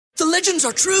legends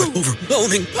are true.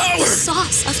 Overwhelming power.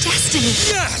 Sauce of destiny.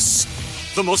 Yes!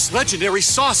 The most legendary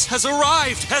sauce has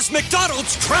arrived as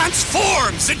McDonald's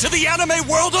transforms into the anime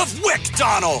world of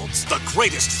WickDonald's. The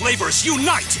greatest flavors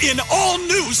unite in all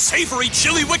new savory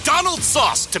chili McDonald's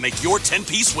sauce to make your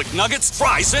 10-piece Wick Nuggets,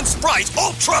 fries, and Sprite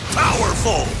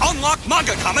ultra-powerful. Unlock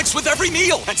manga comics with every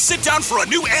meal and sit down for a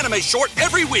new anime short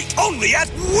every week only at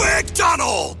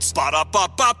WickDonald's.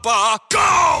 Ba-da-ba-ba-ba,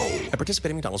 go! At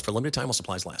participating McDonald's for a limited time while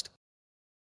supplies last.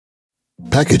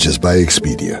 Packages by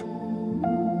Expedia.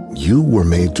 You were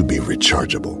made to be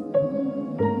rechargeable.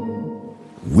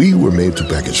 We were made to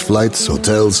package flights,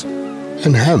 hotels,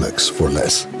 and hammocks for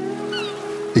less.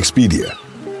 Expedia.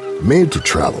 Made to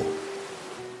travel.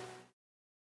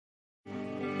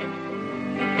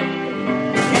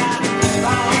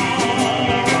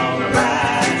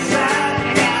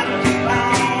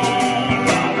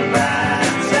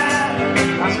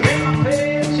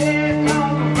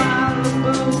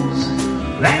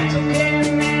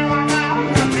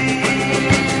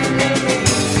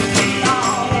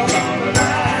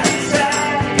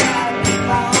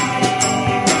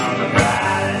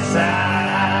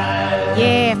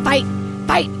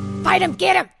 Fight him,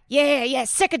 get him. Yeah,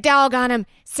 sick a dog on him.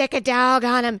 Sick a dog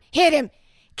on him. Hit him.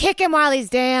 Kick him while he's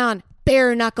down.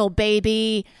 Bare knuckle,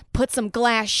 baby. Put some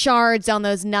glass shards on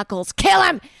those knuckles. Kill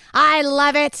him. I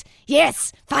love it.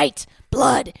 Yes, fight.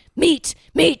 Blood. Meat.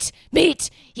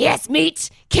 Yes, meat.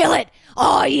 Kill it.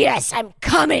 Oh, yes, I'm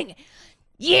coming.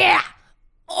 Yeah.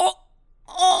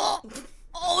 Oh,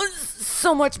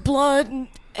 so much blood and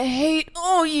hate.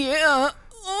 Oh, yeah.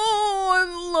 Oh, I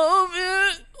love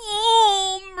it.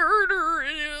 Oh, murder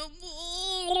him.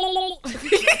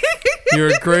 You're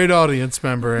a great audience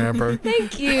member, Amber.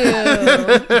 Thank you.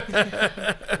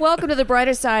 Welcome to the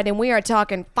brighter side, and we are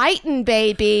talking fighting,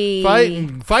 baby.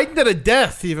 Fighting to the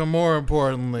death, even more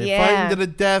importantly. Yeah. Fighting to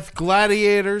the death,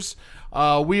 Gladiators.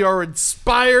 We are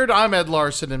inspired. I'm Ed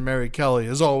Larson and Mary Kelly,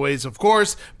 as always, of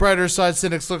course. Brighter side,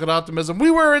 cynics look at optimism. We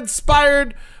were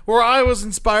inspired, or I was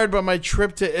inspired by my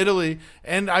trip to Italy,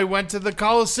 and I went to the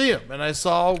Colosseum, and I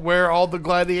saw where all the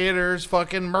gladiators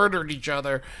fucking murdered each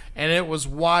other, and it was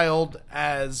wild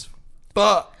as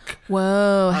fuck.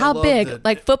 Whoa, how big? It.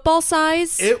 Like football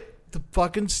size? The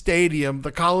fucking stadium,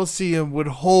 the Coliseum, would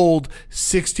hold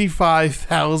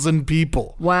 65,000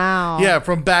 people. Wow. Yeah,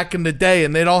 from back in the day.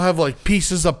 And they'd all have like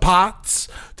pieces of pots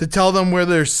to tell them where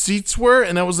their seats were.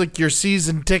 And that was like your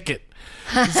season ticket.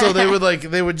 So they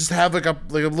would just have like a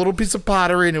little piece of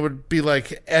pottery, and it would be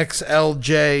like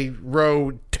XLJ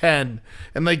row 10.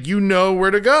 And like, you know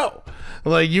where to go.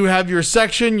 Like, you have your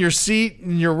section, your seat,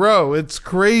 and your row. It's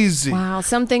crazy. Wow,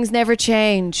 some things never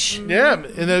change. Yeah,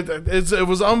 and it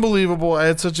was unbelievable. I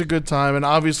had such a good time, and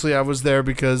obviously I was there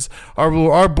because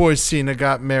our boy Cena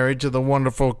got married to the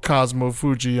wonderful Cosmo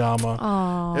Fujiyama.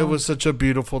 Aww. It was such a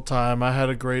beautiful time. I had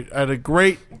a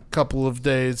great couple of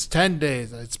days, 10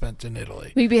 days I spent in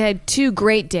Italy. We had 2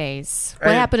 great days.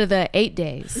 What happened to the 8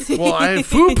 days? Well, I had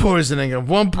food poisoning at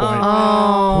one point.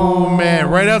 Oh man,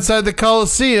 right outside the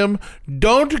Coliseum.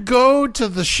 Don't go to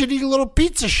the shitty little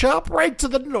pizza shop right to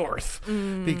the north,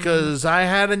 because I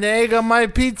had an egg on my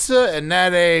pizza, and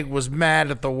that egg was mad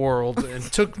at the world and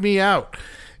took me out.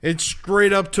 It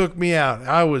straight up took me out.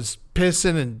 I was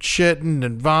pissing and shitting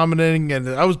and vomiting, and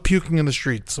I was puking in the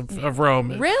streets of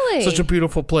Rome. Really? Such a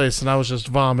beautiful place, and I was just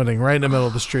vomiting right in the middle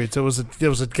of the streets. It was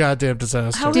a goddamn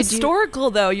disaster. How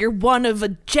historical, though. You're one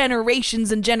of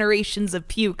generations and generations of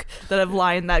puke that have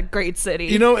lined that great city.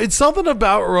 You know, it's something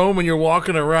about Rome when you're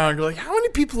walking around. You're like, how many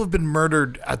people have been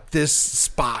murdered at this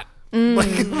spot? A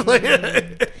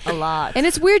lot. And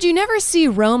it's weird, you never see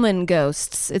Roman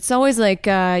ghosts. It's always like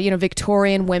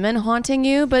Victorian women haunting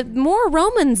you, but more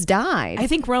Romans died. I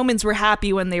think Romans were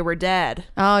happy when they were dead.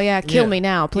 Oh yeah, kill me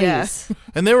now, please. Yeah.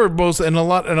 And they were both, and a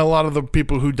lot of the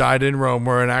people who died in Rome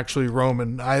weren't actually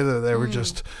Roman either. They were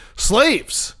just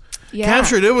slaves. Yeah.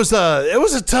 Captured. It was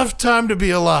a tough time to be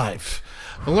alive.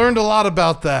 I learned a lot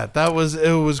about that.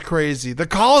 It was crazy. The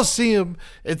Colosseum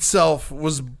itself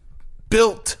was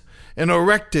built and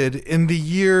erected in the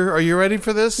year, are you ready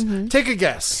for this? Mm-hmm. Take a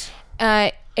guess.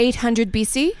 800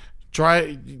 BC?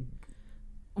 Try.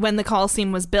 When the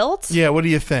Colosseum was built? Yeah, what do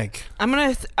you think? I'm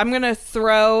gonna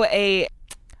throw a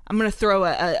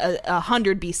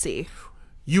 100 BC.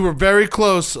 You were very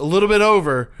close, a little bit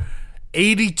over.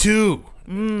 82.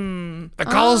 The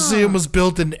Colosseum was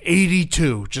built in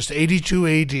 82, just 82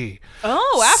 AD.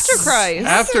 Oh, after Christ.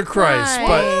 After Christ,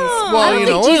 but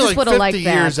only like 50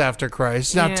 years after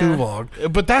Christ, not too long.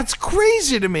 But that's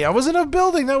crazy to me. I was in a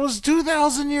building that was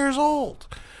 2,000 years old.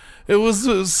 It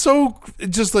was so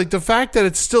just like the fact that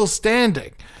it's still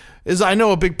standing I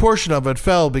know a big portion of it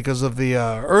fell because of the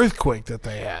earthquake that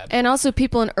they had. And also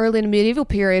people in early medieval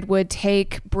period would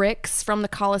take bricks from the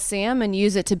Colosseum and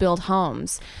use it to build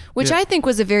homes, which I think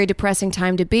was a very depressing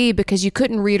time to be because you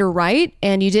couldn't read or write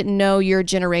and you didn't know your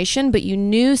generation, but you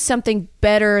knew something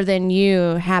better than you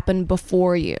happened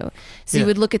before you. So you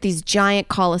would look at these giant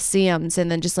Colosseums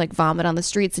and then just like vomit on the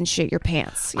streets and shit your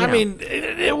pants. You know? mean,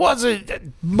 it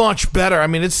wasn't much better. I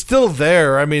mean, it's still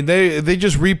there. I mean, they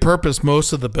just repurposed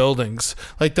most of the buildings.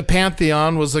 Like the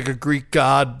Pantheon was like a Greek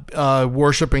god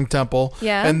worshipping temple.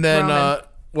 Yeah, and then Roman.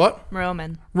 what?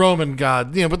 Roman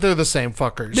god. But they're the same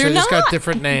fuckers. They're they just got not.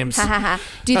 different names.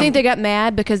 Do you think they got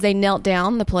mad because they knelt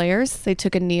down, the players? They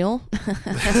took a kneel?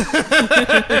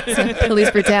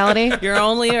 Police brutality? You're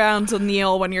only around to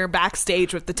kneel when you're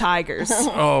backstage with the Tigers.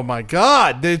 Oh my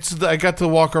god! I got to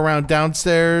walk around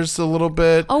downstairs a little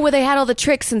bit. Oh, where they had all the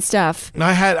tricks and stuff.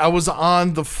 I was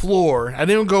on the floor. I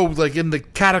didn't go like in the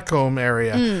catacomb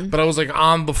area, but I was like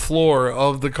on the floor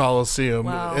of the Colosseum,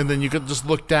 and then you could just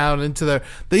look down into there.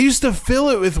 They used to fill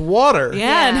it with water.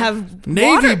 Yeah, and have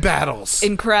Navy water. battles.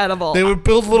 Incredible. They would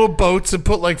build little boats and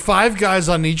put like 5 guys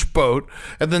on each boat,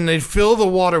 and then they'd fill the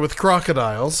water with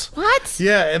crocodiles. What?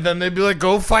 Yeah, and then they'd be like,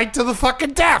 "Go fight to the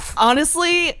fucking death."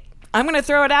 Honestly, I'm going to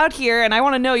throw it out here, and I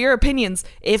want to know your opinions.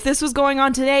 If this was going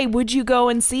on today, would you go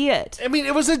and see it? I mean,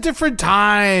 it was a different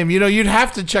time. You'd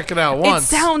have to check it out once. It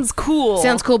sounds cool.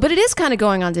 Sounds cool, but it is kind of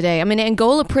going on today. I mean,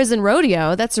 Angola Prison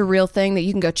Rodeo, that's a real thing that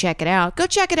you can go check it out. Go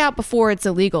check it out before it's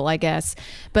illegal, I guess.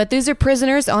 But these are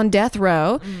prisoners on death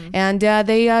row, and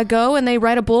they go and they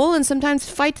ride a bull and sometimes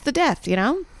fight to the death, They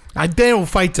don't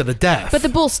fight to the death. But the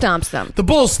bull stomps them. The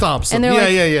bull stomps them. And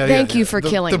they're yeah. "Thank you for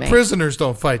killing me." The prisoners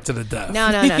don't fight to the death. No.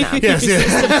 Yes,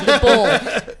 The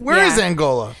bull. Where is Yeah.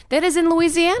 Angola? That is in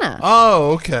Louisiana.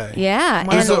 Oh, okay. Yeah.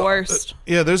 One's and- the worst.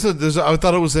 Yeah, there's I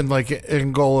thought it was in like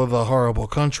Angola, the horrible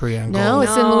country, Angola. No,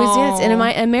 it's in Louisiana. It's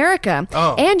in America.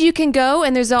 Oh. And you can go,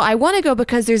 and I want to go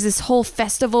because there's this whole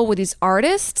festival with these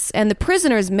artists, and the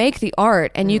prisoners make the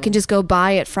art, and you can just go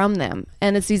buy it from them.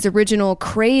 And it's these original,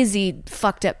 crazy,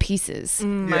 fucked up pieces.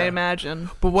 I imagine.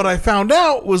 But what I found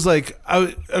out was like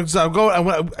I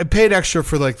paid extra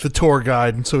for like the tour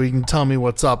guide, and so he can tell me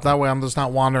what's up. That way, I'm just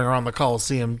not wandering around the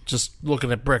Coliseum just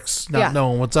looking at bricks, not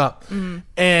knowing what's up.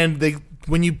 And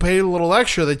when you pay a little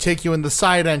extra, they take you in the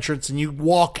side entrance and you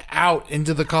walk out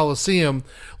into the Coliseum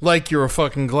like you're a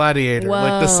fucking gladiator,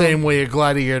 like the same way a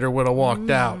gladiator would have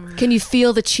walked out. Can you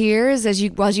feel the cheers as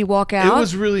you walk out? It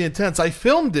was really intense. I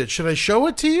filmed it. Should I show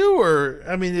it to you, or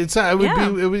I mean,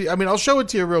 I'll show it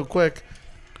to you real quick.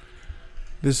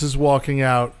 This is walking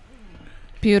out.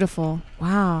 Beautiful.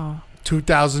 Wow.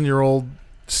 2,000-year-old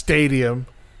stadium.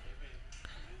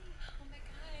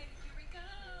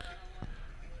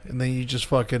 And then you just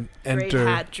fucking enter. Great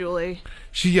hat, Julie.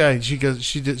 She's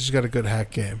got a good hat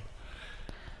game.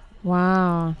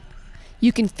 Wow.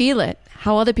 You can feel it.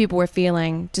 How other people were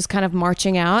feeling, just kind of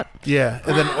marching out. Yeah,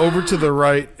 and then over to the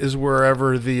right is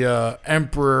wherever the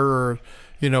emperor,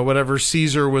 or whatever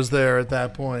Caesar was there at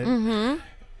that point. Mm-hmm.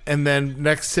 And then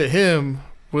next to him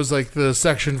was like the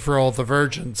section for all the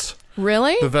virgins.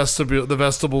 Really? The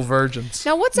vestibule virgins.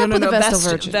 Now, what's up with the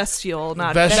vestibule virgin? Vestibule,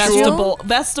 not Vestibule? vestibule.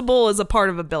 Vestibule is a part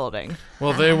of a building.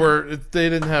 Well, they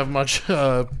didn't have much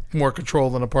more control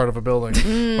than a part of a building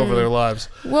over their lives.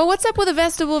 Well, what's up with the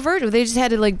vestibule virgin? They just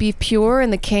had to like be pure,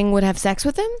 and the king would have sex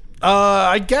with them.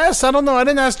 I guess. I don't know. I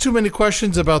didn't ask too many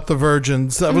questions about the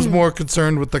virgins. I was more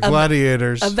concerned with the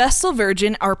gladiators. A Vestal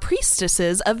Virgin are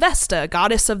priestesses of Vesta,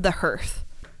 goddess of the hearth.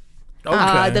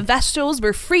 Okay. The Vestals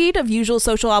were freed of usual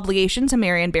social obligation to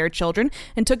marry and bear children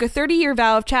and took a 30-year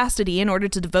vow of chastity in order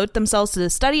to devote themselves to the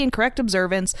study and correct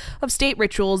observance of state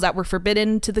rituals that were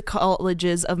forbidden to the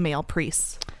colleges of male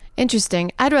priests.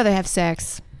 Interesting. I'd rather have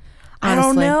sex. I don't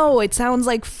honestly. know. It sounds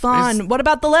like fun. What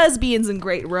about the lesbians in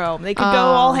Great Rome? They could go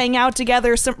all hang out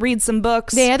together, read some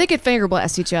books. Yeah, they could finger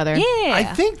blast each other. Yeah. I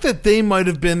think that they might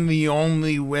have been the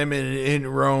only women in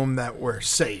Rome that were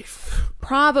safe.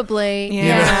 Probably.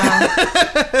 Yeah.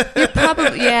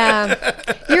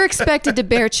 You're expected to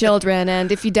bear children,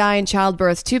 and if you die in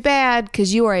childbirth, too bad,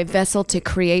 because you are a vessel to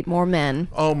create more men.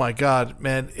 Oh my God,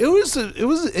 man! It was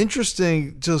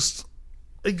interesting. Just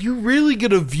like, you really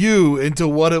get a view into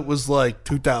what it was like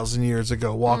 2,000 years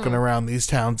ago, walking around these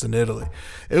towns in Italy.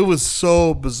 It was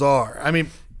so bizarre. I mean,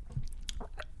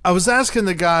 I was asking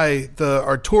the guy,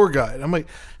 our tour guide. I'm like,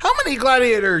 how many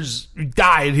gladiators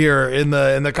died here in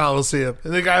the Colosseum?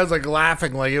 And the guy was like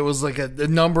laughing, like it was like a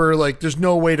number. Like there's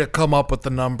no way to come up with the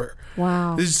number.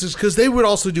 Wow. This is because they would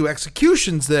also do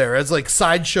executions there as like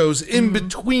sideshows in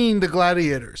between the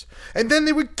gladiators, and then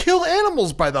they would kill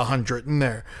animals by the hundred in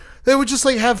there. They would just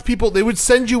like have people. They would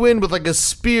send you in with like a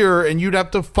spear, and you'd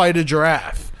have to fight a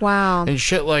giraffe. Wow. And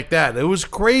shit like that. It was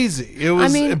crazy. It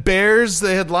was bears.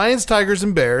 They had lions, tigers,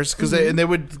 and bears because they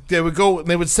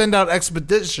would send out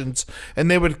expeditions,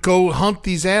 and they would go hunt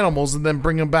these animals and then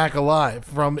bring them back alive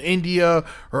from India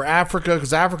or Africa,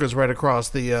 because Africa's right across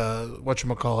the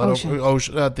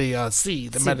sea,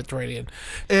 the Mediterranean,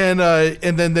 and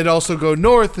then they'd also go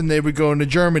north, and they would go into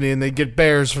Germany, and they'd get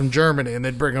bears from Germany, and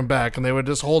they'd bring them back, and they would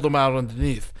just hold them out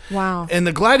underneath. Wow. And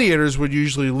the gladiators would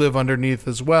usually live underneath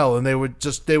as well, and they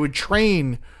would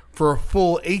train for a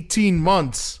full 18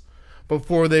 months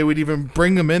before they would even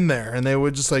bring them in there, and they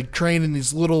would just like train in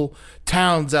these little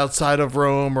towns outside of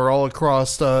Rome or all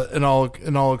across like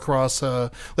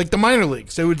the minor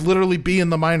leagues. They would literally be in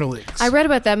the minor leagues. I read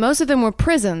about that. Most of them were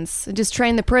prisons. Just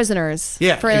train the prisoners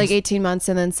for like 18 months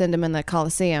and then send them in the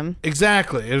Colosseum.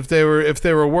 Exactly. If they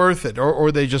were worth it,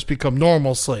 or they just become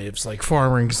normal slaves, like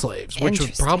farming slaves, which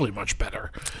was probably much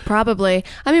better. Probably.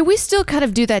 I mean, we still kind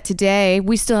of do that today.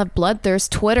 We still have bloodthirst.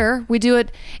 Twitter, we do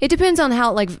it. It depends on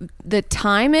how like the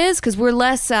time is, because we're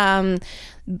less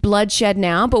bloodshed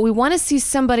now, but we want to see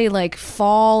somebody like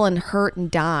fall and hurt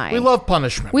and die. We love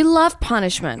punishment. We love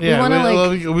punishment. Yeah,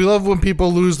 we love when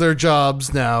people lose their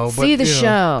jobs now. See the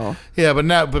show. Yeah,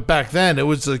 but back then it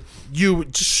was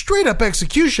just straight up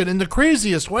execution in the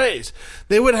craziest ways.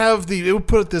 They would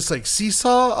put this like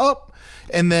seesaw up.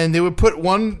 And then they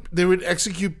would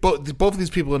execute both of these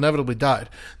people inevitably died.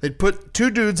 They'd put two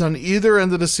dudes on either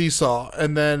end of the seesaw,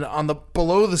 and then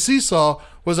below the seesaw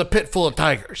was a pit full of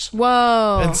tigers.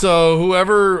 Whoa. And so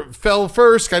whoever fell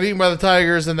first got eaten by the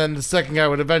tigers, and then the second guy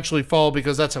would eventually fall,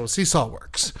 because that's how a seesaw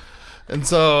works. And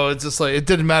so it's just like, it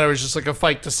didn't matter. It was just like a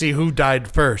fight to see who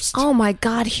died first. Oh my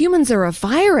God, humans are a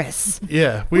virus.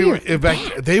 Yeah,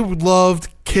 they loved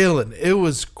killing. It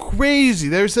was crazy.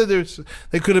 They said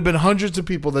there could have been hundreds of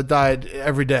people that died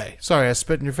every day. Sorry, I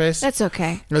spit in your face. That's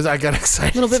okay. I got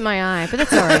excited. A little bit in my eye, but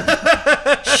that's all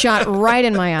right. Shot right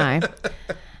in my eye.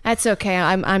 That's okay.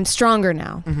 I'm stronger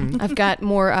now. Mm-hmm. I've got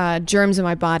more germs in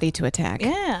my body to attack.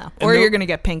 Yeah. Or you're going to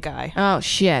get pink eye. Oh,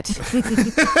 shit.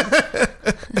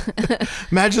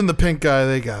 Imagine the pink eye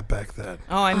they got back then.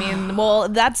 Oh, I mean, well,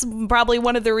 that's probably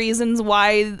one of the reasons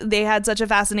why they had such a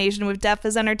fascination with death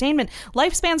as entertainment.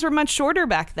 Lifespans were much shorter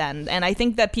back then, and I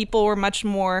think that people were much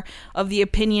more of the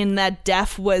opinion that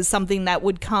death was something that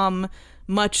would come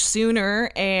much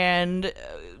sooner, and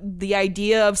the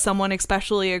idea of someone,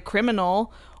 especially a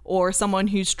criminal or someone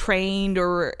who's trained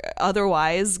or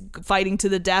otherwise fighting to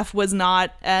the death, was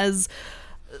not as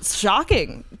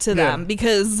shocking to them,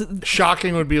 because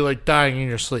shocking would be like dying in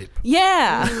your sleep.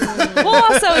 Yeah. Well,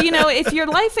 also, if your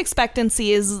life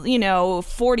expectancy is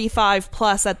 45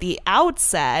 plus at the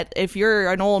outset, if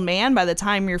you're an old man by the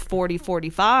time you're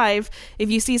 40-45,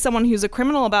 if you see someone who's a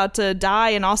criminal about to die,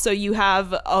 and also you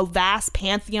have a vast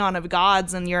pantheon of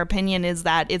gods, and your opinion is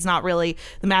that it's not really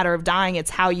the matter of dying,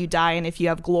 it's how you die, and if you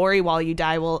have glory while you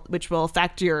die, which will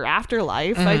affect your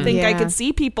afterlife. I think I could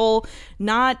see people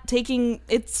not taking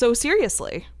it so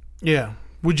seriously. Yeah.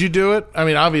 Would you do it? I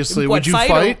mean, obviously, would you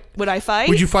fight? Would I fight?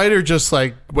 Would you fight, or just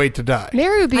like wait to die?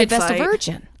 Mary would be a Vestal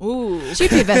Virgin. Ooh. She'd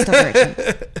be a Vestal Virgin.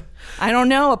 I don't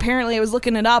know. Apparently, I was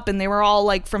looking it up, and they were all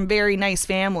like from very nice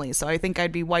families. So I think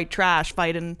I'd be white trash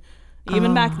fighting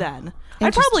even back then.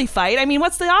 I'd probably fight. I mean,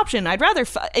 what's the option? I'd rather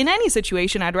in any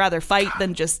situation, I'd rather fight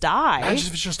than just die. Imagine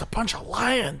if it's just a bunch of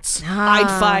lions.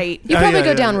 I'd fight. You'd probably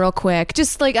go down real quick.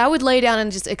 Just like I would lay down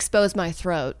and just expose my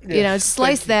throat.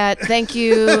 Slice that. Thank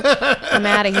you. I'm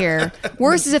out of here.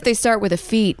 Worse is if they start with the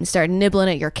feet and start nibbling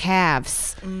at your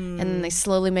calves, and then they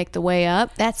slowly make the way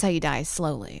up. That's how you die,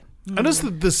 slowly. I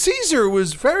noticed the Caesar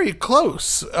was very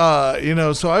close.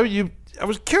 So I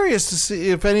was curious to see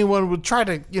if anyone would try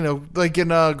to, like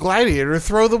in a Gladiator,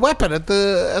 throw the weapon at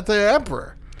the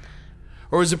emperor,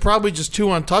 or is it probably just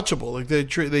too untouchable? Like they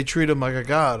treat him like a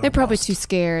god. They're probably too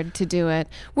scared to do it.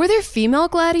 Were there female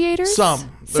gladiators?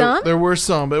 Some. There were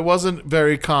some. It wasn't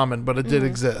very common, but it did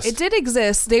exist. It did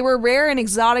exist. They were rare and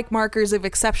exotic markers of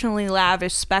exceptionally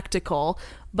lavish spectacle.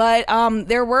 But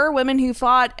there were women who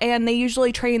fought, and they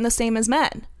usually trained the same as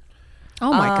men.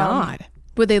 Oh my God.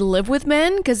 Would they live with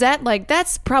men? Because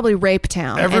that's probably rape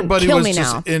town. Everybody and kill was me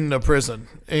just now. in a prison,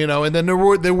 and then there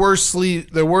were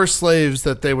slaves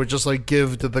that they would just like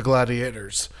give to the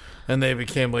gladiators, and they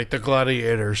became like the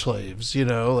gladiator slaves.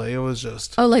 Like it was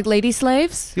just like lady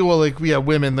slaves. Well,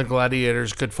 women the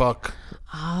gladiators could fuck.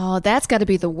 Oh, that's got to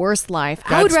be the worst life. I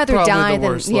That's would rather probably die the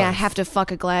than worst life. have to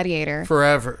fuck a gladiator.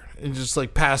 Forever. And just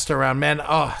like passed around. Man,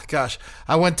 oh gosh.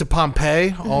 I went to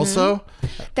Pompeii also.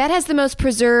 That has the most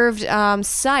preserved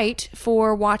site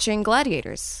for watching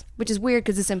gladiators, which is weird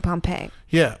because it's in Pompeii.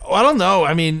 Yeah. Well, I don't know.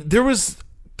 I mean, there was...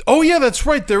 Oh, yeah, that's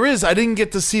right. There is. I didn't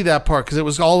get to see that part because it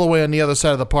was all the way on the other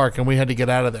side of the park and we had to get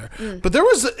out of there. But it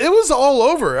was all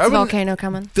over. I mean, Volcano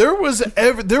coming. There was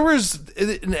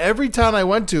in every town I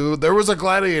went to, there was a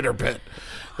gladiator pit.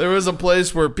 There was a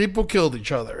place where people killed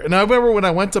each other. And I remember when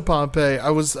I went to Pompeii,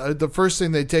 the first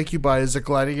thing they take you by is the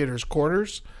gladiators'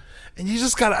 quarters. And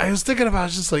I was thinking about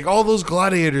just like all those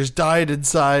gladiators died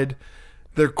inside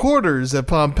their quarters at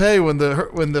Pompeii when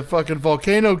the fucking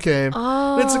volcano came.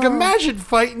 Oh. And it's like, imagine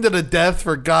fighting to the death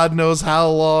for God knows how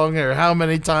long or how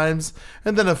many times,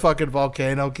 and then a fucking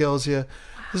volcano kills you.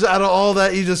 Just out of all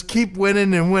that, you just keep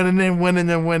winning and winning and winning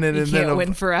and winning. You can't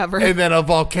win forever. And then a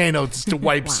volcano just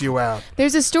wipes you out.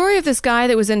 There's a story of this guy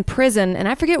that was in prison, and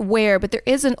I forget where, but there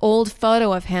is an old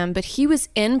photo of him, but he was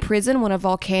in prison when a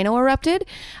volcano erupted.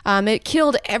 It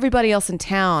killed everybody else in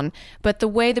town, but the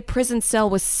way the prison cell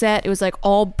was set, it was like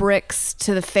all bricks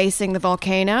to the facing the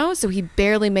volcano, so he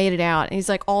barely made it out, and he's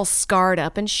like all scarred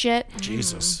up and shit.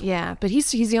 Jesus. Yeah, but he's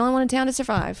the only one in town to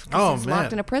survive. He's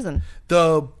locked in a prison.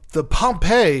 The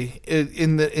Pompeii,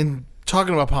 in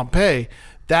talking about Pompeii,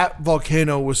 that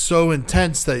volcano was so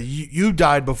intense that you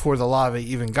died before the lava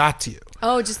even got to you.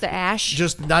 Oh, just the ash?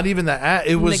 Just not even the ash.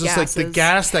 It was just gases. like the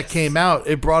gas that came out.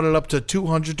 It brought it up to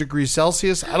 200 degrees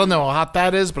Celsius. I don't know how hot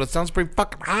that is, but it sounds pretty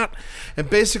fucking hot. And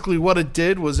basically what it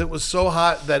did was it was so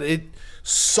hot that it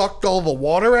sucked all the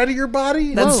water out of your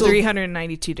body. That's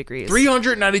 392 degrees.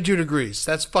 392 degrees.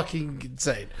 That's fucking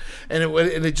insane. And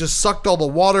it just sucked all the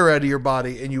water out of your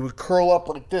body, and you would curl up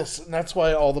like this. And that's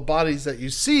why all the bodies that you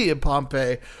see in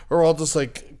Pompeii are all just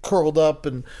like curled up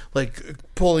and like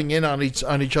pulling in on each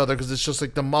other, because it's just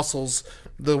like the muscles,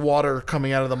 the water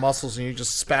coming out of the muscles, and you're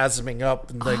just spasming up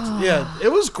and like yeah,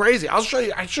 it was crazy. I'll show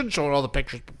you. I should have shown all the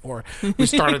pictures before we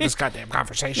started this goddamn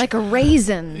conversation. Like a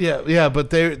raisin. Yeah,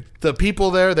 but the people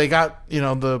there, they got,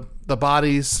 the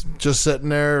bodies just sitting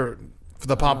there,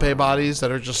 the Pompeii bodies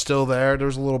that are just still there.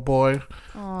 There's a little boy.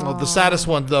 Well, the saddest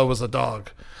one though was a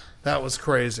dog. That was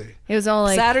crazy. It was all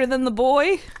like sadder than the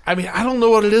boy. I mean, I don't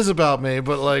know what it is about me,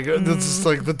 but like it's just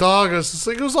like the dog is just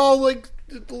like, it was all like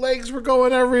the legs were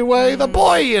going every way. The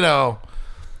boy,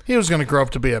 he was going to grow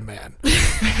up to be a man.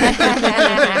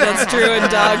 That's true,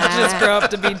 and dogs just grow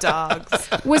up to be dogs.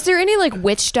 Was there any like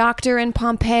witch doctor in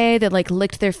Pompeii that like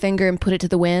licked their finger and put it to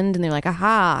the wind, and they're like,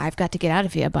 aha, I've got to get out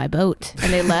of here by boat,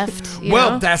 and they left?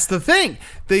 Well, that's the thing.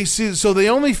 They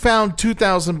only found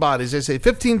 2,000 bodies. They say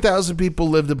 15,000 people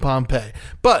lived in Pompeii,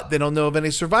 but they don't know of any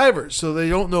survivors. So they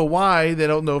don't know why they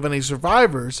don't know of any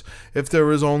survivors if there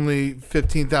was only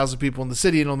 15,000 people in the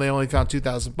city and they only found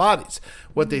 2,000 bodies.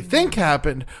 What they think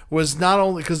happened was not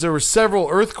only because there were several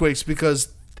earthquakes,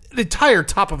 because the entire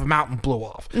top of a mountain blew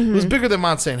off. It was bigger than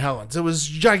Mount St. Helens. It was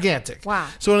gigantic. Wow.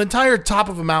 So an entire top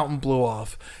of a mountain blew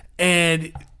off,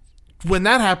 and when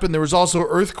that happened, there was also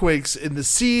earthquakes in the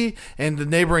sea and the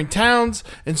neighboring towns,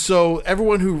 and so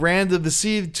everyone who ran to the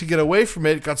sea to get away from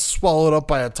it got swallowed up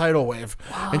by a tidal wave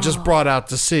and just brought out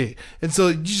to sea. And so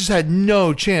you just had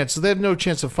no chance. So they had no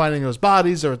chance of finding those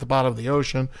bodies. They're at the bottom of the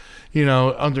ocean,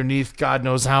 underneath God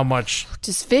knows how much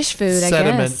just fish food,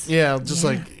 sediment. I guess. Yeah,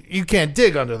 like you can't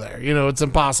dig under there. It's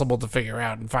impossible to figure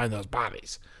out and find those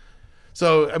bodies.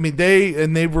 So I mean,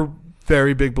 they were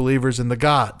very big believers in the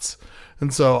gods.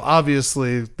 And so,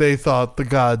 obviously, they thought the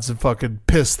gods had fucking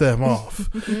pissed them off.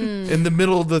 In the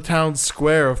middle of the town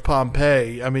square of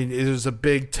Pompeii, I mean, it was a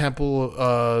big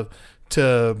temple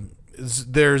to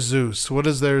their Zeus. What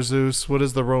is their Zeus? What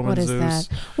is the Roman Zeus? What is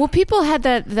that? Well, people had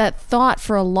that thought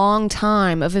for a long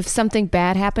time of if something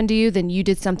bad happened to you, then you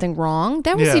did something wrong.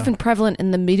 That was even prevalent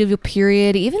in the medieval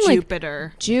period. Even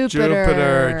Jupiter.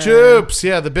 Jupes,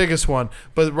 yeah, the biggest one.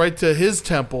 But right to his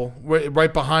temple,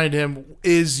 right behind him,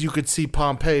 you could see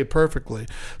Pompeii perfectly.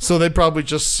 So they probably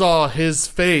just saw his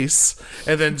face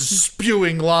and then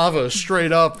spewing lava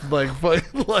straight up, like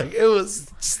it was.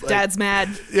 Like, Dad's mad.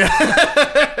 Yeah.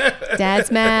 Dad's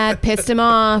mad. Pissed him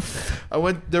off.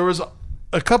 There was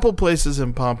a couple places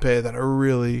in Pompeii that are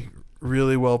really,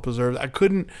 really well preserved. I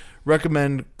couldn't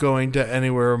recommend going to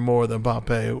anywhere more than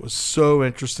Pompeii. It was so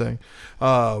interesting.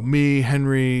 Me,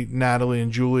 Henry, Natalie,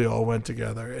 and Julie all went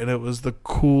together, and it was the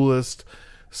coolest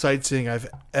sightseeing I've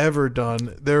ever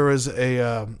done. There was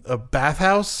a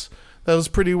bathhouse that was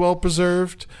pretty well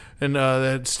preserved. and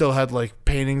it still had like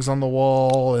paintings on the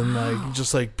wall and like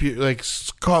just like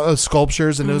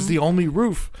sculptures, and it was the only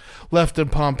roof left in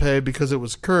Pompeii because it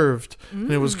was curved,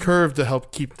 and it was curved to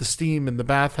help keep the steam in the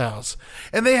bathhouse.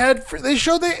 And they had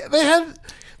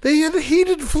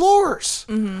heated floors.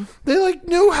 They like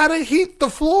knew how to heat the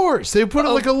floors. They put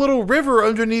like a little river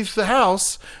underneath the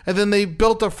house, and then they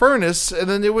built a furnace, and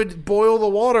then they would boil the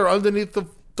water underneath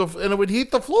and it would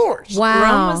heat the floors. Wow.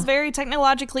 Rome was very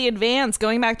technologically advanced.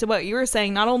 Going back to what you were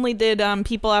saying, not only did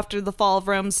people after the fall of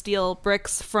Rome steal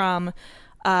bricks from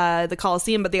the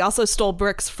Colosseum, but they also stole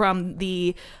bricks from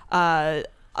the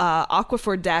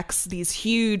aquifer decks, these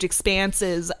huge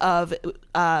expanses of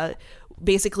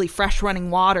basically fresh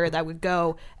running water that would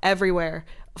go everywhere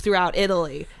throughout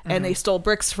Italy, and they stole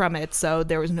bricks from it, so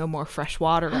there was no more fresh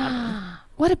water running.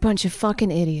 What a bunch of fucking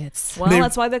idiots. Well,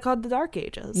 that's why they're called the Dark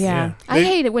Ages. Yeah. I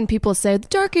hate it when people say the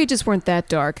Dark Ages weren't that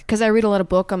dark, because I read a lot of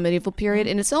book on medieval period,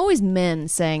 and it's always men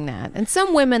saying that. And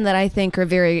some women that I think are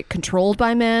very controlled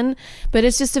by men, but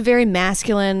it's just a very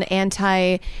masculine,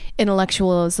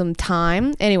 anti-intellectualism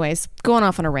time. Anyways, going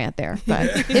off on a rant there.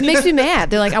 But it makes me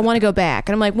mad. They're like, I want to go back.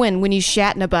 And I'm like, when you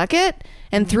shat in a bucket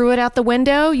and threw it out the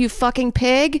window, you fucking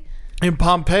pig? In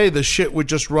Pompeii, the shit would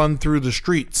just run through the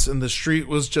streets, and the street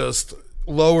was just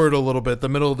lowered a little bit. The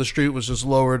middle of the street was just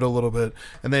lowered a little bit,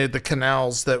 and they had the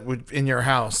canals that would in your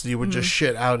house. You would just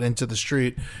shit out into the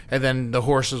street, and then the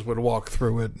horses would walk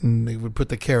through it, and they would put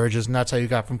the carriages, and that's how you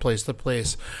got from place to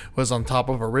place. Was on top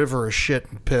of a river of shit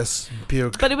and piss and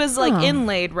puke. But it was like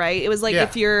inlaid, right? It was like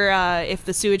Yeah. if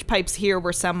the sewage pipes here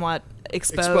were somewhat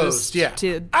exposed yeah.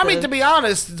 to I mean, to be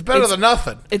honest, it's better than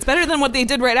nothing. It's better than what they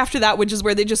did right after that, which is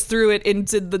where they just threw it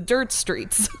into the dirt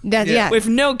streets Yeah. with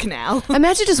no canal.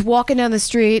 Imagine just walking down the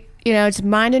street, just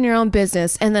minding your own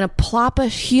business, and then a plop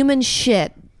of human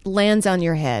shit lands on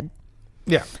your head.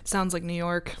 Yeah. Sounds like New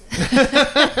York.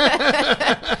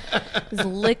 This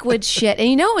liquid shit.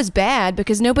 And it was bad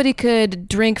because nobody could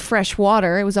drink fresh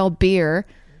water. It was all beer.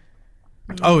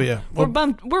 Oh yeah. We're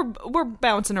bouncing around. We're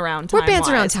bouncing around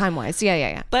time-wise. time-wise.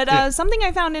 Yeah. But something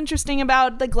I found interesting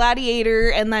about the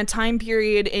Gladiator and that time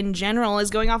period in general is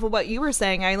going off of what you were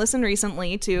saying. I listened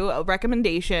recently to a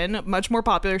recommendation, much more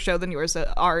popular show than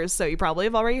ours, so you probably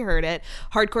have already heard it.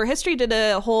 Hardcore History did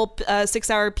a whole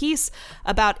 6-hour piece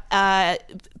about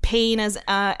pain as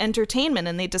entertainment,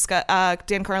 and they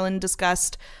Dan Carlin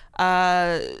discussed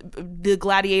the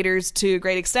gladiators to a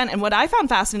great extent. And what I found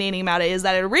fascinating about it is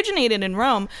that it originated in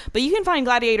Rome, but you can find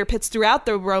gladiator pits throughout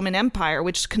the Roman Empire,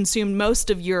 which consumed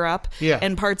most of Europe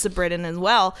and parts of Britain as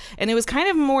well. And it was kind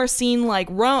of more seen like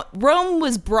Rome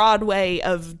was Broadway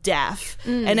of death,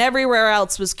 and everywhere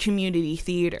else was community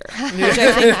theater, which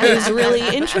I think is really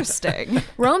interesting.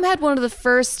 Rome had one of the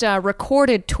first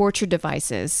recorded torture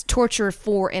devices, torture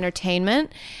for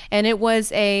entertainment, and it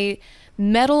was a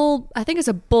metal, I think it's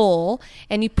a bull,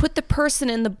 and you put the person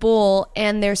in the bull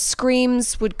and their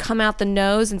screams would come out the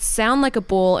nose and sound like a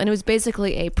bull, and it was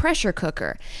basically a pressure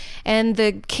cooker. And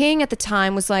the king at the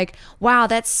time was like, wow,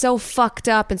 that's so fucked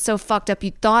up and so fucked up you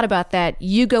thought about that,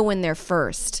 you go in there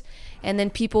first. And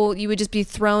then you would just be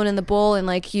thrown in the bull, and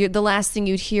like the last thing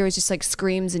you'd hear is just like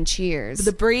screams and cheers.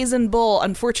 The brazen bull,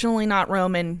 unfortunately not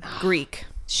Roman, Greek.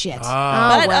 Shit.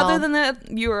 But other than that,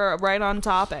 you were right on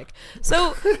topic.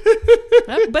 So,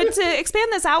 but to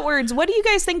expand this outwards, what do you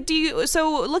guys think?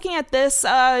 So looking at this,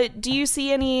 do you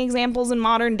see any examples in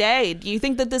modern day? Do you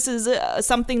think that this is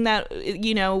something that,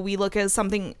 we look as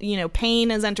something,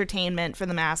 pain as entertainment for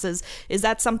the masses? Is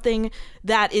that something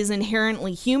that is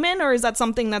inherently human, or is that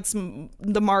something that's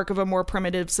the mark of a more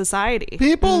primitive society?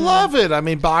 People love it. I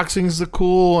mean, boxing's the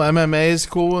cool, MMA is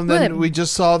cool, and then we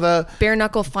just saw the bare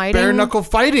knuckle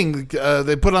fighting.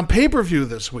 They put on pay-per-view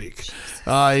this week.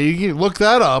 You can look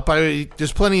that up.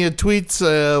 There's plenty of tweets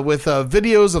with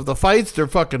videos of the fights. They're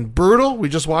fucking brutal. We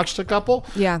just watched a couple.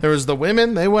 Yeah. There was the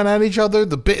women. They went at each other.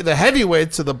 The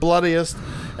heavyweights are the bloodiest.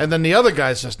 And then the other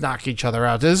guys just knock each other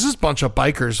out. There's just a bunch of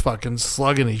bikers fucking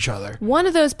slugging each other. One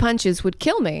of those punches would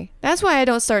kill me. That's why I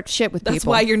don't start shit with people. That's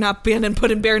why you're not banned and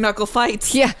put in bare knuckle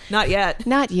fights. Yeah. Not yet.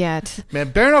 Not yet. Man,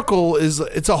 bare knuckle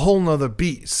it's a whole nother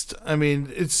beast. I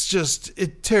mean, it's just,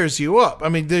 it tears you up. I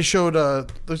mean, they showed,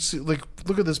 let's see, like,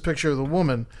 look at this picture of the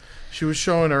woman. She was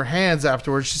showing her hands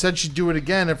afterwards. She said she'd do it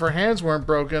again if her hands weren't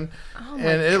broken.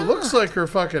 And it looks like her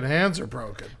fucking hands are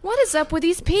broken. What is up with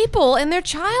these people and their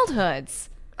childhoods?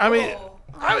 I mean,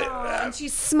 and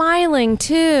she's smiling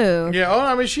too. yeah.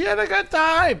 I mean, she had a good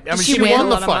time. I mean, She she won won a the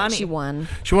lot of fight. money. She won.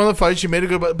 She won the fight. She made a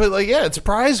good, but like, yeah, it's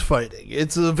prize fighting.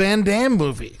 It's a Van Damme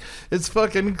movie. It's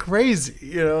fucking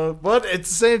crazy, But at the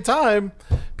same time,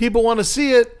 people want to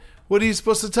see it. What are you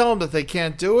supposed to tell them, that they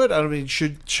can't do it? I mean,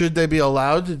 should they be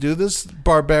allowed to do this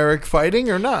barbaric fighting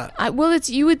or not?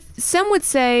 Some would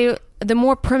say the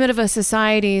more primitive a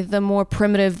society, the more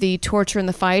primitive the torture and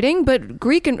the fighting. But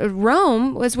Greek and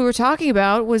Rome, as we were talking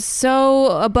about, was so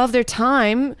above their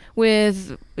time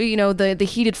with, the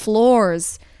heated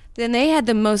floors. Then they had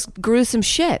the most gruesome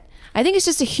shit. I think it's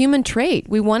just a human trait.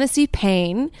 We want to see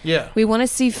pain. Yeah. We want to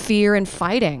see fear and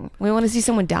fighting. We want to see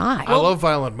someone die. I love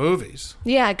violent movies.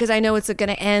 Yeah, because I know it's going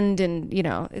to end and,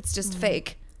 it's just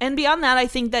fake. And beyond that, I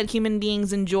think that human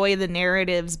beings enjoy the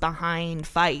narratives behind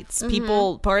fights.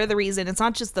 People, part of the reason, it's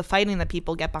not just the fighting that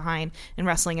people get behind in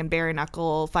wrestling and bare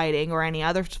knuckle fighting or any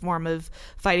other form of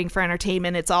fighting for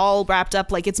entertainment. It's all wrapped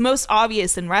up, like, it's most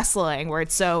obvious in wrestling where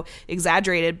it's so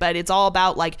exaggerated, but it's all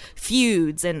about like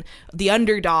feuds and the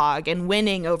underdog and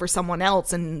winning over someone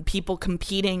else and people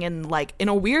competing, and like in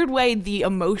a weird way, the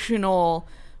emotional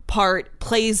part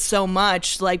plays so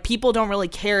much. Like, people don't really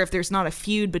care if there's not a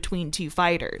feud between two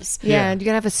fighters. Yeah, and you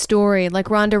gotta have a story, like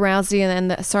Ronda Rousey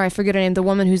and sorry, I forget her name, the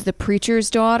woman who's the preacher's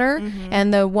daughter,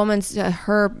 and the woman's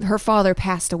her father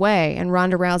passed away, and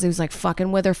Ronda Rousey was like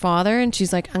fucking with her father, and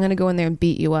she's like, I'm gonna go in there and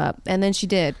beat you up, and then she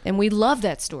did, and we love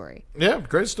that story. Yeah,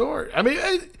 great story. I mean,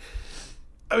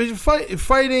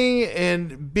 fighting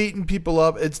and beating people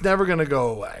up, it's never going to go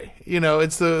away.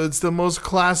 It's the most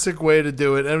classic way to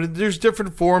do it. I mean, there's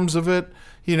different forms of it.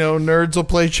 Nerds will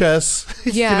play chess.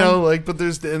 Yeah. But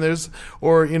there's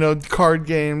card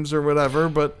games or whatever.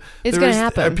 But it's going to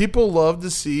happen. People love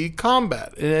to see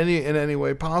combat in any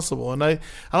way possible, and I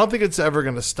don't think it's ever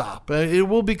going to stop. It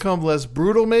will become less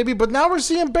brutal, maybe. But now we're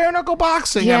seeing bare knuckle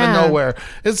boxing out of nowhere,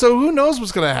 and so who knows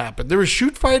what's going to happen? There was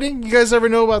shoot fighting. You guys ever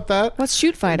know about that? What's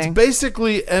shoot fighting? It's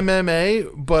basically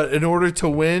MMA, but in order to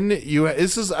win,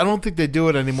 I don't think they do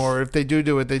it anymore. If they do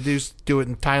it, they do it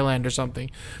in Thailand or something.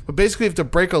 But basically, you have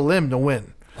to break a limb to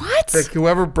win. What? Like,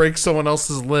 whoever breaks someone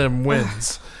else's limb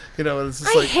wins. It's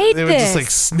just I hate they would this. just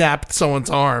like snapped someone's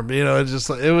arm. It's just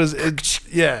like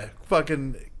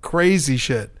fucking crazy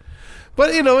shit.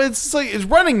 But it's like, it's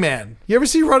Running Man. You ever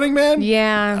see Running Man?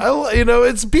 Yeah.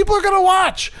 It's people are gonna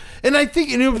watch, and I think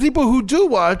people who do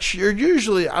watch are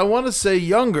usually, I want to say,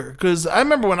 younger, because I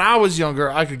remember when I was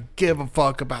younger, I could give a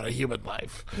fuck about a human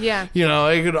life. Yeah.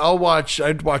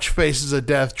 I'd watch Faces of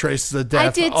Death, Traces of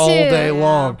Death all too. day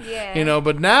long. Yeah.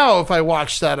 But now if I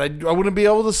watched that, I wouldn't be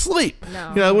able to sleep.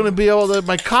 No. I wouldn't be able to.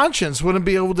 My conscience wouldn't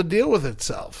be able to deal with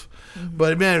itself.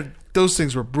 But man, those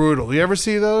things were brutal. You ever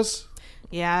see those?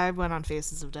 Yeah, I went on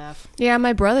Faces of Death. Yeah,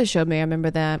 my brother showed me. I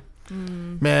remember that.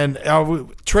 Man,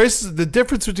 the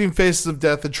difference between Faces of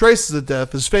Death and Traces of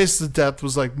Death is Faces of Death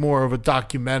was like more of a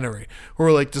documentary,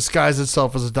 or like disguised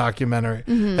itself as a documentary,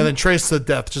 and then Traces of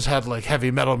Death just had like heavy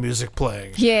metal music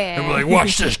playing. Yeah, and we're like,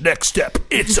 watch this next step,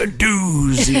 it's a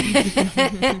doozy.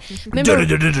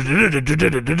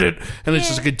 And it's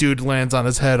just like a dude lands on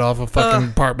his head off a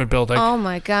fucking apartment building. Oh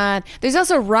my god. There's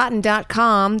also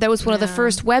Rotten.com. That was one of the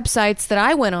first websites that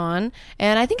I went on,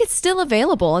 and I think it's still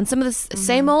available, and some of the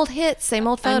same old hits, same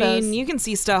old photos. I mean, you can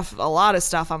see a lot of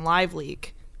stuff on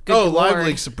LiveLeak.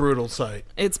 LiveLeak's a brutal site.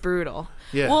 It's brutal.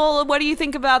 Yeah. Well, what do you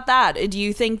think about that? Do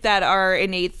you think that our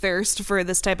innate thirst for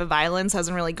this type of violence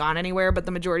hasn't really gone anywhere, but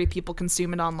the majority of people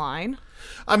consume it online?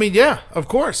 I mean, yeah, of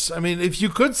course. I mean, if you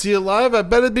could see it live, I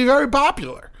bet it'd be very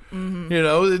popular.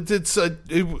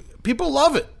 People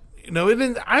love it.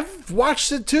 And I've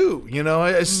watched it too.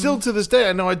 I still to this day,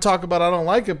 I know I talk about I don't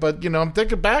like it, but I'm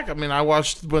thinking back. I mean, I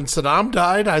watched when Saddam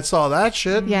died. I saw that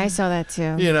shit. Yeah, I saw that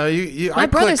too. My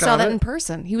brother saw that in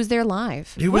person. He was there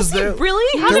live. He was there.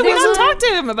 Really? How did we not talk to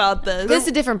him about this? This is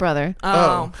a different brother.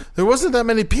 Oh, there wasn't that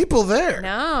many people there.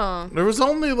 No, there was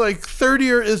only like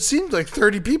 30, or it seemed like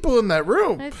 30 people in that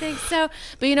room. I think so.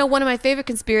 But one of my favorite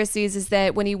conspiracies is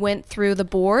that when he went through the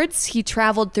boards, he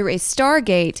traveled through a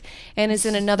Stargate and is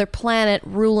in another planet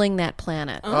ruling that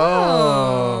planet.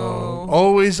 Oh,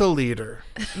 always a leader.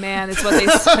 Man, it's what they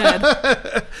said.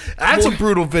 That's a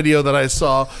brutal video that I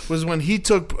saw, was when when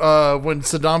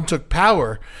Saddam took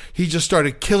power, he just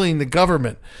started killing the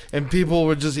government, and people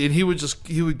would he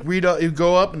would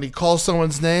go up and he'd call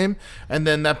someone's name, and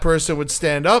then that person would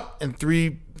stand up, and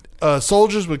three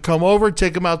soldiers would come over,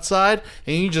 take him outside,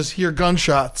 and you just hear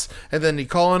gunshots, and then he'd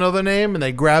call another name and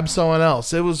they grab someone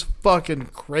else. It was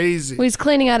fucking crazy. Well, he's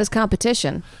cleaning out his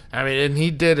competition. I mean, and he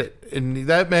did it. And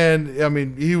that man, I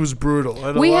mean, he was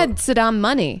brutal. We had Saddam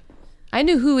money. I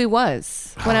knew who he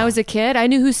was when I was a kid. I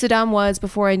knew who Saddam was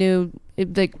before I knew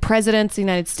the presidents of the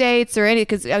United States or any,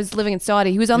 because I was living in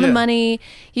Saudi. He was on the money.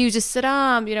 He was just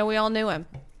Saddam. We all knew him.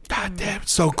 God damn,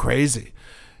 it's so crazy.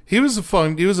 He was a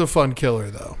fun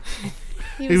killer, though.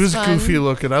 He was fun. goofy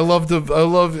looking. I love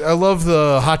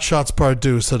the Hot Shots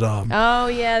Pardue Saddam. Oh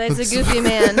yeah, there's a goofy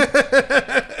man.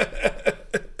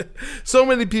 So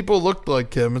many people looked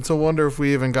like him. It's a wonder if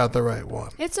we even got the right one.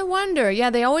 It's a wonder. Yeah,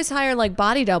 they always hire like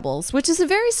body doubles, which is a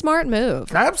very smart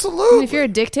move. Absolutely. I mean, if you're a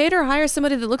dictator, hire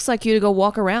somebody that looks like you to go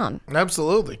walk around.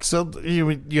 Absolutely. So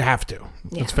you have to.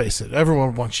 Let's face it.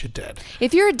 Everyone wants you dead.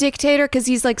 If you're a dictator, because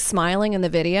he's like smiling in the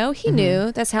video, he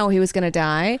knew that's how he was going to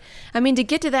die. I mean, to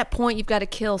get to that point, you've got to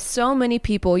kill so many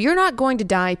people. You're not going to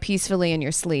die peacefully in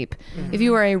your sleep. If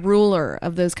you are a ruler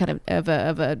of those kind of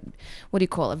a what do you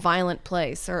call it, violent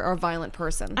place or violent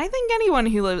person. I think anyone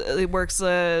who works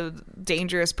a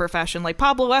dangerous profession like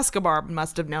Pablo Escobar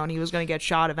must have known he was going to get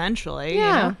shot eventually.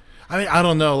 Yeah. You know? I mean, I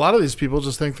don't know. A lot of these people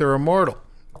just think they're immortal.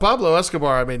 Pablo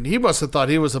Escobar, I mean, he must have thought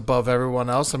he was above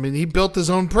everyone else. I mean, he built his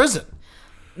own prison.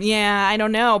 Yeah, I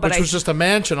don't know, but which was just a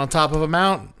mansion on top of a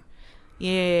mountain.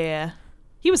 Yeah.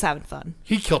 He was having fun.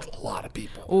 He killed a lot of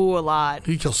people. Ooh, a lot.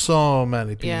 He killed so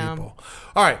many people. Yeah.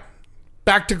 All right.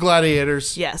 Back to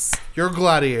gladiators. Yes. You're a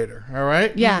gladiator, all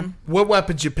right? Yeah. What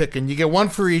weapons you picking? You get one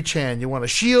for each hand. You want a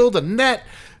shield, a net,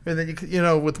 and then you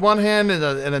know, with one hand and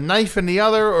a knife in the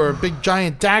other, or a big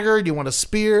giant dagger. Do you want a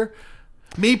spear?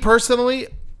 Me personally,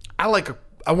 I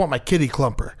want my kitty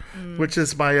clumper, which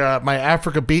is my my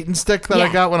Africa beaten stick that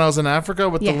I got when I was in Africa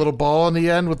with the little ball on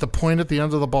the end with the point at the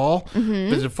end of the ball.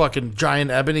 There's a fucking giant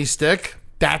ebony stick.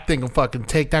 That thing will fucking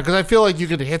take down, because I feel like you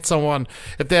could hit someone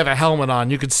if they have a helmet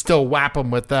on. You could still whap them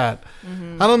with that.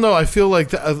 I don't know. I feel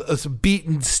like a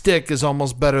beaten stick is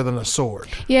almost better than a sword.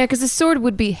 Yeah, because a sword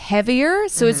would be heavier,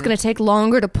 so it's going to take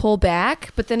longer to pull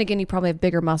back. But then again, you probably have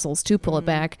bigger muscles to pull it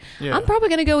back. Yeah. I'm probably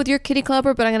going to go with your kitty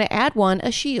clubber, but I'm going to add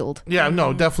a shield. Yeah,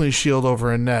 no, definitely shield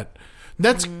over a net.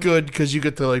 Net's good because you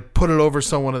get to like put it over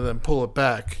someone and then pull it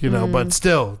back, you know. But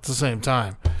still, at the same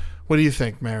time, what do you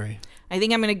think, Mary? I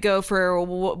think I'm going to go for,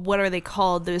 what are they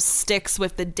called? Those sticks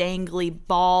with the dangly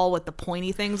ball with the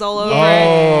pointy things all over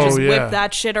it. Just whip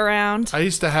that shit around. I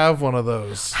used to have one of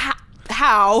those.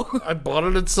 How? I bought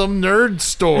it at some nerd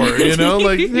store, you know?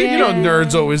 Like, you know,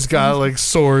 nerds always got, like,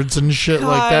 swords and shit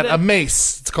like that. A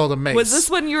mace. It's called a mace. Was this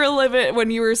when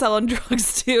you were selling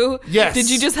drugs, too? Yes. Did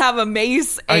you just have a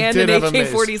mace and an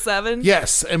AK-47?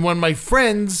 Yes, and when my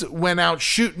friends went out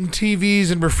shooting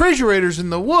TVs and refrigerators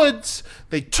in the woods,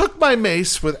 they took my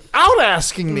mace without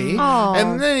asking me,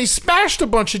 and then they smashed a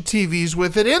bunch of TVs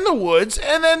with it in the woods,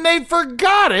 and then they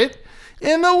forgot it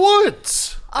in the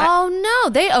woods. Oh, no.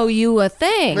 They owe you a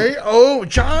thing.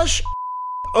 Josh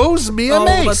owes me a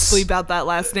mace. Let's sleep out that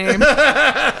last name.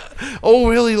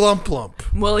 Willie Lump Lump.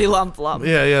 Willie Lump Lump.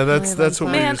 Yeah, that's what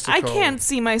we Man, used to I call can't him.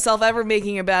 see myself ever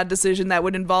making a bad decision that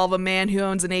would involve a man who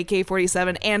owns an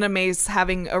AK-47 and a mace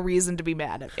having a reason to be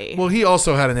mad at me. Well, he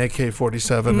also had an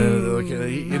AK-47,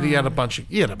 and he had a bunch of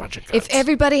guns. If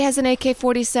everybody has an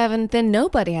AK-47, then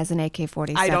nobody has an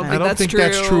AK-47. I don't I don't think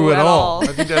that's true at all. I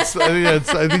think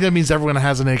that means everyone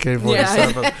has an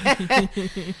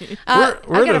AK-47.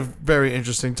 We're at a very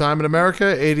interesting time in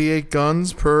America. 88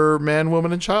 guns per man,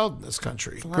 woman, and child in this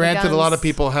country. Granted, a lot of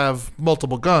people have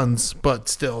multiple guns, but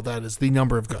still, that is the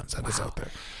number of guns that is out there.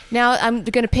 Now, I'm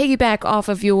going to piggyback off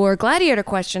of your gladiator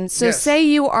question. So Yes. say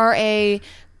you are a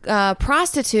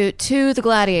prostitute to the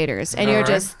gladiators, and you're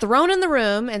just thrown in the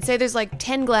room, and say there's like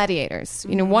 10 gladiators,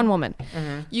 you know, one woman.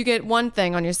 You get one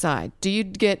thing on your side. Do you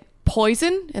get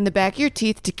poison in the back of your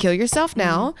teeth to kill yourself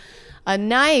now? A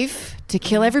knife to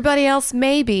kill everybody else,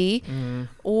 maybe,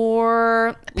 or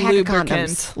a pack of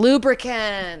condoms.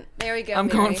 Lubricant. There we go. I'm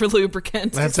going for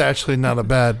lubricant. That's actually not a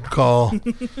bad call.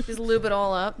 Just lube it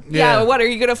all up. Yeah, what, are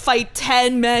you going to fight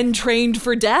 10 men trained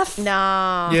for death?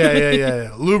 No.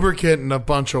 Yeah. Lubricant and a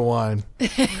bunch of wine.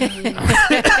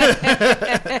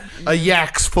 A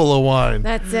yak's full of wine.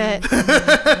 That's it.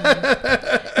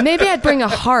 Maybe I'd bring a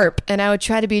harp, and I would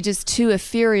try to be just too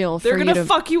ethereal for They're you going to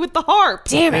fuck you with the harp.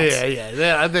 Damn it.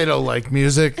 Yeah. They don't like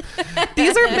music.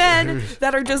 These are men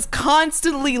that are just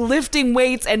constantly lifting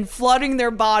weights and flooding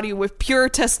their body with pure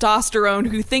testosterone,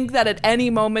 who think that at any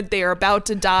moment they are about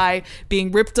to die being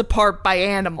ripped apart by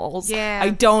animals. Yeah.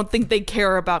 I don't think they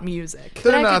care about music.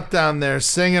 They're not down there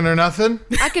singing or nothing.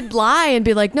 I could lie and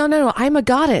be like, no, I'm a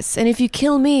goddess, and if you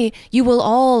kill me, you will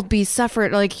all be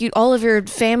suffered. Like all of your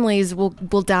families will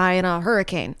die in a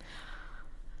hurricane.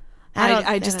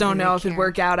 I just don't know if care. it'd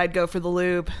work out. I'd go for the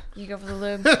lube. You go for the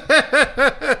lube.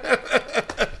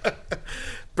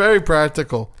 Very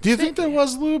practical. Do you think there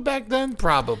was lube back then?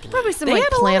 Probably. Probably some They like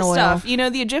had a lot plant of oil. stuff. You know,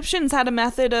 the Egyptians had a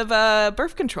method of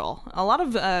birth control. A lot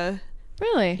of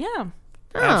Really? yeah.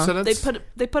 Abstinence.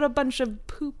 They put a bunch of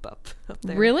poop up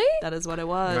there. Really? That is what it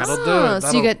was. That'll do Oh, it.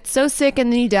 so you got so sick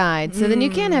and then you died. So then you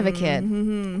can't have a kid.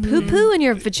 Poo-poo in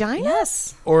your vagina?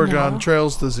 Yes. Oregon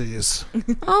Trails disease.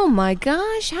 Oh my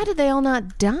gosh. How did they all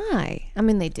not die? I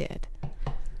mean, they did.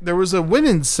 There was a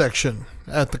women's section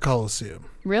at the Coliseum.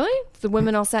 Really? The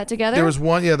women all sat together? There was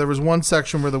one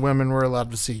section where the women were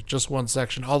allowed to see, just one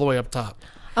section, all the way up top.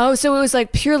 Oh, so it was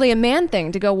like purely a man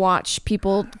thing to go watch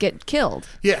people get killed.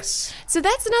 Yes. So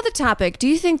that's another topic. Do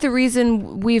you think the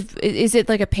reason is it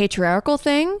like a patriarchal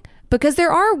thing? Because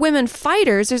there are women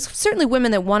fighters. There's certainly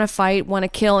women that want to fight, want to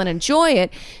kill, and enjoy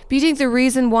it. But you think the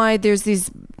reason why there's these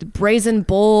brazen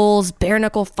bulls, bare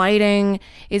knuckle fighting,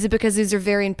 is it because these are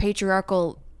very in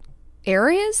patriarchal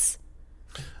areas?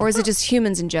 Or is it just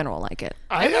humans in general like it?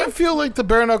 I feel like the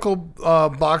bare knuckle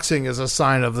boxing is a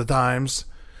sign of the times.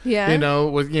 Yeah. You know,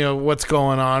 with what's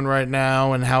going on right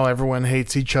now and how everyone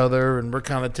hates each other, and we're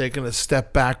kind of taking a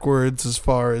step backwards as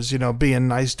far as, being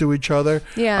nice to each other.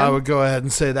 Yeah. I would go ahead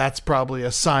and say that's probably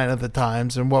a sign of the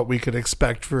times and what we could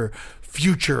expect for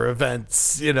future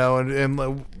events,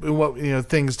 and what,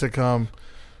 things to come.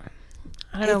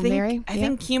 I don't know, Mary? I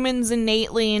think humans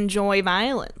innately enjoy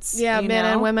violence. Yeah, men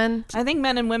and women. I think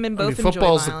men and women both enjoy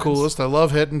football's violence. the coolest. I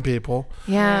love hitting people.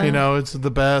 Yeah. It's the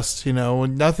best.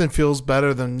 Nothing feels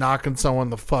better than knocking someone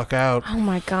the fuck out. Oh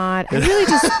my God. I really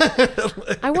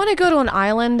just, I want to go to an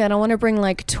island and I want to bring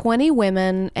like 20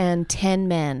 women and 10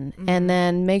 men and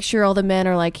then make sure all the men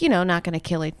are like, not going to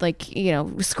kill it. Like,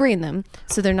 screen them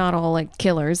so they're not all like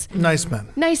killers. Nice men.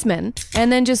 Nice men.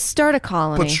 And then just start a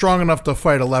colony. But strong enough to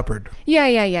fight a leopard. Yeah.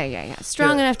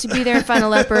 Strong enough to be there and find a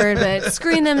leopard, but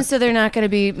screen them so they're not going to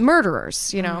be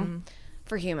murderers,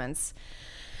 for humans.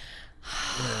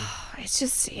 It's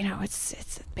just,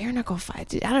 it's a bare knuckle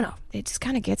fight. I don't know. It just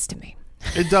kind of gets to me.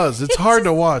 It does. It's hard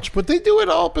to watch, but they do it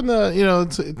all up in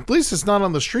the, at least it's not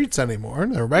on the streets anymore.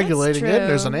 They're regulating it.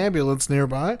 There's an ambulance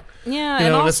nearby. Yeah,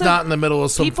 and also it's not in the middle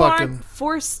of some people fucking. Aren't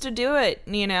forced to do it.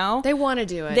 They want to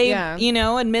do it.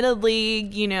 Admittedly,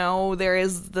 there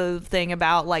is the thing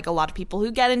about like a lot of people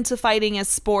who get into fighting as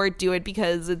sport do it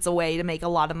because it's a way to make a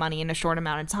lot of money in a short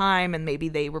amount of time, and maybe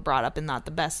they were brought up in not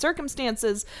the best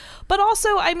circumstances. But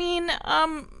also,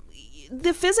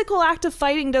 the physical act of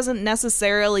fighting doesn't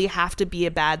necessarily have to be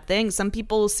a bad thing. Some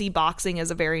people see boxing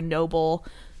as a very noble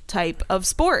type of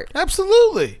sport.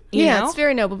 Absolutely. You know? It's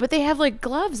very noble, but they have like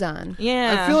gloves on.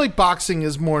 Yeah. I feel like boxing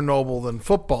is more noble than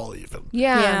football even.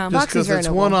 Yeah. Just because it's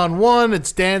one-on-one,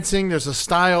 it's dancing, there's a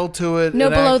style to it. No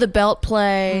below the belt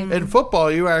play. In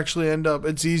football, you actually end up,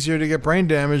 it's easier to get brain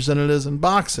damage than it is in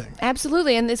boxing.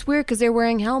 Absolutely. And it's weird because they're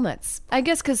wearing helmets. I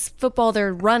guess because football,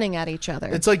 they're running at each other.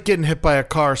 It's like getting hit by a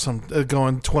car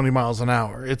going 20 miles an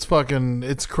hour. It's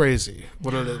crazy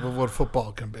what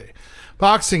football can be.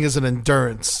 Boxing is an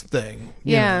endurance thing.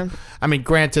 Yeah.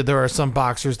 Granted, there are some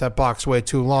boxers that box way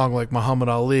too long, like Muhammad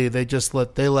Ali. They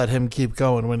let him keep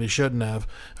going when he shouldn't have.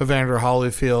 Evander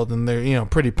Holyfield, and they're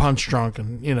pretty punch drunk,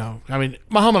 and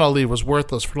Muhammad Ali was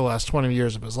worthless for the last 20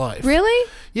 years of his life. Really?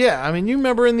 Yeah, you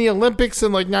remember in the Olympics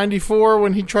in like '94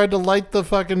 when he tried to light the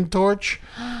fucking torch,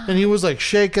 and he was like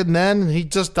shaking then, and he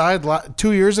just died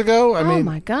 2 years ago. Oh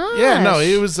my gosh. Yeah, no,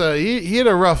 he was he had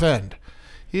a rough end.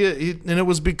 And it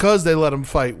was because they let him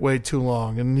fight way too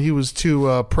long, and he was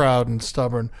too proud and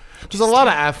stubborn. There's a lot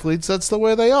of athletes, that's the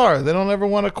way they are. They don't ever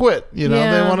want to quit. They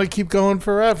want to keep going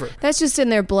forever. That's just in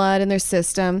their blood, in their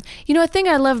system. A thing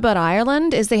I love about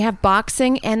Ireland is they have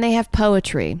boxing and they have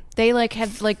poetry. They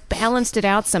have balanced it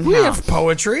out somehow. We have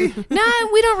poetry. No,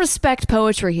 we don't respect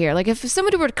poetry here. Like if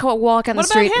somebody were to walk on the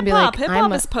street and be like,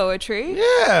 hip-hop is poetry.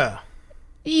 Yeah.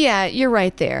 Yeah, you're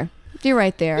right there. You're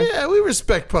right there. Yeah, we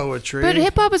respect poetry. But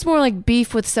hip-hop is more like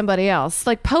beef with somebody else.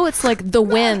 Like poets like the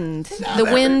wind. The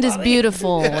wind is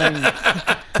beautiful. And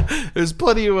there's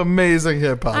plenty of amazing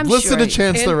hip-hop. Listen to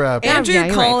Chance the Rapper.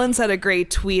 Andrew Collins had a great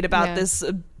tweet about this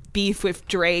beef with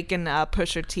Drake and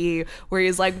Pusha T, where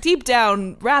he's like, deep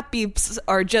down, rap beefs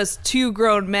are just two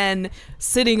grown men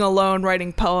sitting alone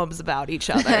writing poems about each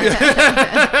other.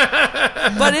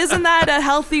 But isn't that a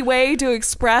healthy way to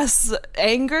express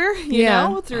anger, you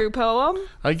know, through poem?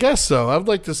 I guess so. I'd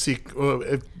like to see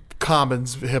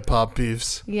Common's hip-hop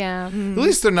beefs. Yeah. At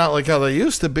least they're not like how they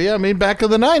used to be. Back in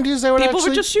the 90s, people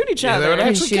would just shoot each other. They would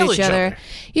actually kill each other.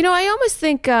 I almost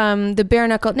think the bare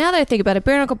knuckle, now that I think about it,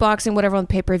 bare knuckle boxing, whatever on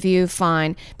pay-per-view,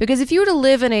 fine. Because if you were to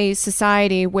live in a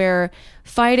society where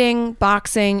fighting,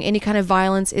 boxing, any kind of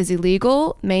violence is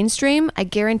illegal, mainstream, I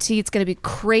guarantee it's going to be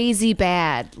crazy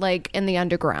bad, like in the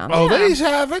underground. Oh, they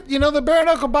have it. You know, the bare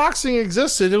knuckle boxing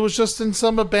existed. It was just in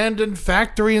some abandoned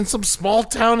factory in some small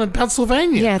town in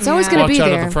Pennsylvania. Yeah, it's always going to be Watch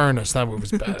there. Out of the Furnace. That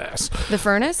movie's badass. The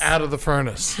Furnace? Out of the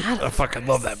Furnace. I fucking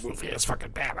love that movie. It's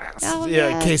fucking badass. Oh, yeah,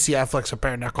 yeah. Casey Affleck's a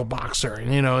bare knuckle boxer,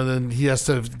 and you know, and then he has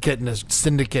to get in his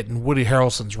syndicate, and Woody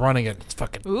Harrelson's running it. It's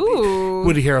fucking. Ooh.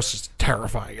 Woody Harrelson's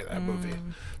terrifying in that movie.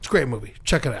 It's a great movie.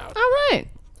 Check it out. All right.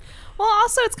 Well,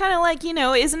 also, it's kind of like, you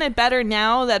know, isn't it better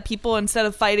now that people, instead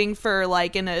of fighting for,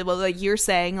 like, like you're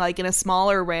saying, like in a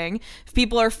smaller ring, if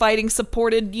people are fighting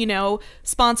supported, you know,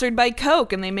 sponsored by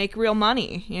Coke, and they make real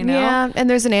money, you know? Yeah, and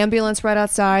there's an ambulance right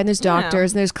outside, and there's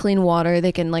doctors, and there's clean water.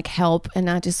 They can, like, help and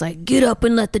not just, like, get up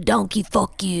and let the donkey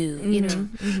fuck you, you know?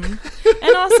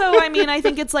 And also, I mean, I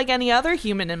think it's like any other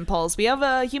human impulse. We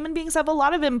have human beings have a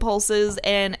lot of impulses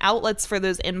and outlets for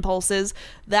those impulses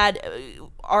that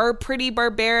are pretty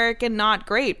barbaric and not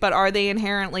great, but are they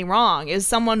inherently wrong? Is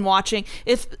someone watching,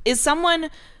 is someone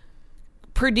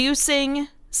producing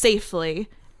safely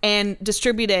and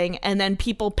distributing and then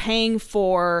people paying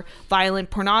for violent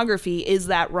pornography, is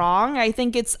that wrong? I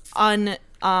think it's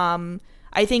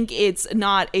I think it's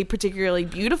not a particularly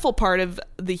beautiful part of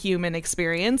the human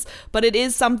experience, but it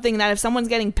is something that if someone's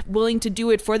willing to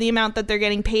do it for the amount that they're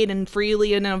getting paid and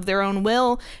freely and of their own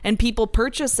will, and people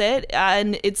purchase it,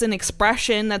 and it's an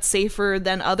expression that's safer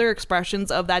than other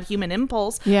expressions of that human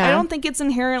impulse, Yeah. I don't think it's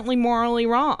inherently morally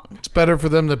wrong. It's better for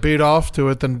them to beat off to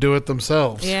it than do it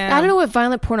themselves. Yeah. I don't know what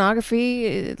violent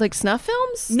pornography, like snuff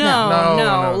films?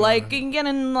 No. Like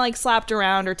getting like slapped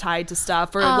around or tied to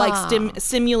stuff, or like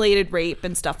simulated rape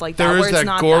and stuff like that. There is where it's that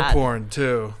not gore that. porn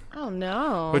too. Oh,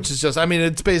 no. Which is just, I mean,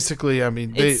 it's basically, I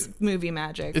mean, It's movie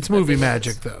magic. It's movie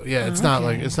magic, though. Yeah, it's not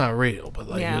like, it's not real, but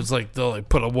like, Yeah. it's like they'll like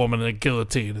put a woman in a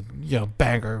guillotine and, you know,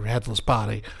 bang her headless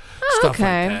body. Stuff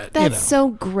Okay, like that. that's you know. so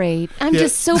great. I'm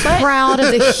just so proud of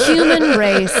the human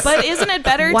race. But isn't it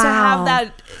better to Wow. have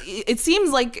that? It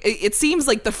seems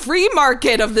like the free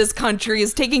market of this country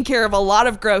is taking care of a lot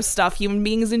of gross stuff human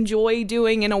beings enjoy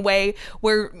doing in a way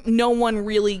where no one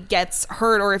really gets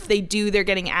hurt, or if they do, they're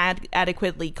getting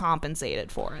adequately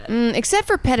compensated for it. Except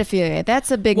for pedophilia,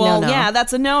 that's a big Well, no-no. yeah,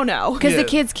 that's a no-no. because Yeah. the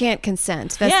kids can't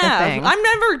consent. That's Yeah, the thing. I'm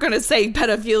never gonna say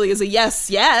pedophilia is a yes.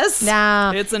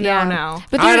 No, It's a yeah. no-no.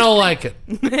 But I there- don't like it.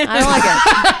 I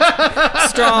don't like it.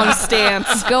 Strong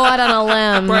stance. Go out on a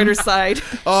limb. Brighter side.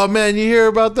 Oh man, you hear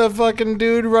about that fucking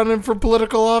dude running for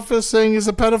political office saying he's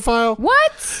a pedophile?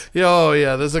 What? Oh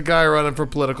yeah, there's a guy running for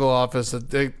political office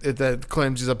that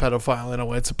claims he's a pedophile and a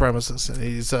white supremacist,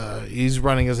 and he's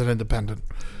running as an independent.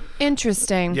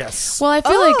 Interesting. Yes. Well, I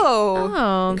feel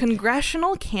like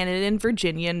Congressional candidate in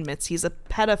Virginia admits he's a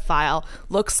pedophile.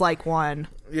 Looks like one.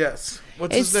 Yes.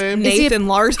 What's It's his name? Is he a- Nathan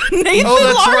Larson. Nathan Oh,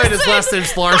 that's Larson. right. His last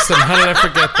name's Larson. How did I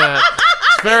forget that?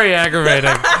 It's very aggravating.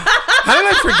 How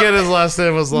did I forget his last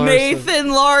name was Larson? Nathan It's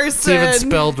even Larson.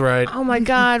 spelled right. oh my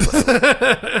god,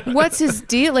 what's his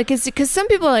deal? Like, is because some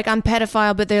people are like, I'm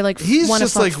pedophile, but they're like, He's wanna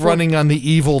just fuck like for- running on the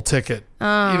evil ticket. You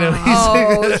know,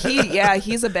 Oh,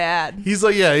 he's a bad. he's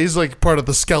like part of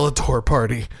the Skeletor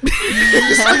party.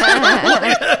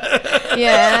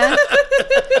 Yeah.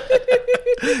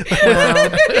 Wow.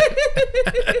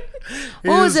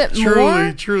 What was it?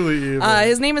 More? Truly evil.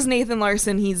 His name is Nathan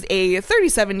Larson. He's a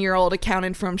 37-year-old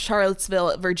accountant from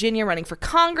Charlottesville, Virginia, running for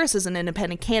Congress as an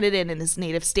independent candidate in his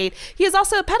native state. He is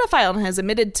also a pedophile and has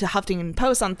admitted to Huffington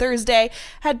Post on Thursday,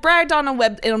 had bragged on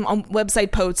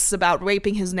website posts about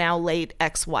raping his now late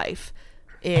ex-wife.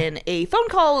 In a phone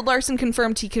call, Larson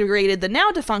confirmed he created the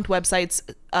now defunct websites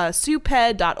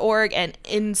suped.org and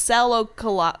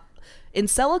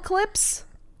Incelocalypse.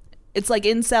 It's like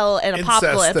incel and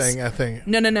apocalypse. Incest thing, I think.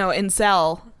 No,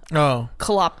 incel. Oh.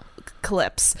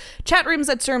 Calypse. Chat rooms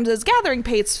that served as gathering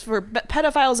places for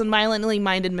pedophiles and violently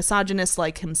minded misogynists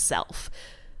like himself.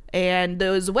 And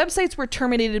those websites were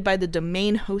terminated by the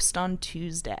domain host on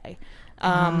Tuesday.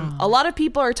 A lot of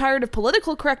people are tired of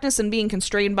political correctness and being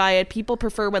constrained by it. People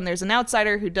prefer when there's an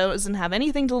outsider who doesn't have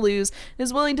anything to lose and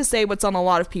is willing to say what's on a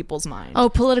lot of people's mind. Oh,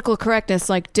 political correctness,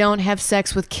 like don't have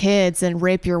sex with kids and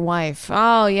rape your wife.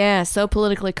 Oh, yeah, so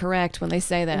politically correct when they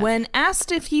say that. When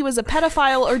asked if he was a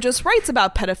pedophile or just writes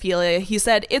about pedophilia, he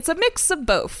said, "It's a mix of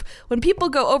both. When people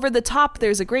go over the top,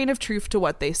 there's a grain of truth to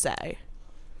what they say."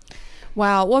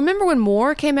 Wow. Well, remember when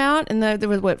Moore came out and there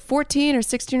was, what, 14 or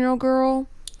 16-year-old girl?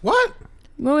 What?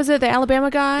 What was it, the Alabama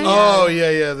guy? Oh,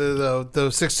 yeah. The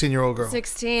 16-year-old girl.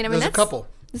 16. I mean, There's a that's couple.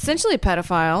 essentially a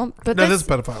pedophile. But That that's, is a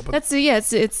pedophile. But That's, yeah,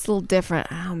 it's a little different.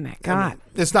 Oh, my God.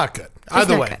 it's not good.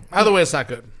 Either not way. good. Either way, it's not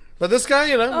good. But this guy,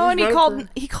 you know. Oh, and he's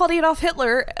he called Adolf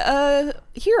Hitler a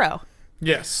hero.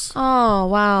 Yes. Oh,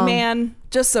 wow. Man,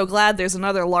 just so glad there's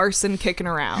another Larson kicking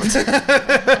around.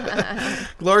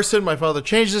 Larson, my father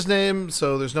changed his name,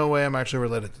 so there's no way I'm actually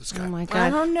related to this guy. Oh, my I God.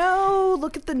 don't know.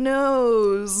 Look at the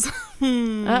nose.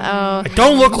 Uh-oh. I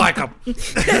don't look like him.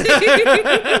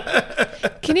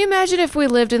 Can you imagine if we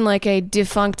lived in like a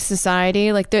defunct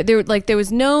society? Like there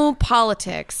was no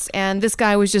politics and this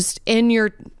guy was just in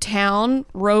your town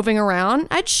roving around?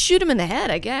 I'd shoot him in the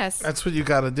head, I guess. That's what you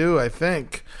got to do, I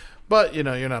think. But, you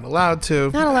know, you're not allowed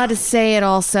to. Not allowed to say it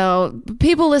also.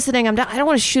 People listening, I don't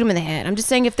want to shoot him in the head. I'm just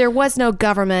saying if there was no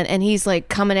government and he's like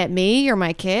coming at me or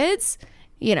my kids,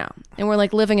 you know, and we're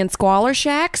like living in squalor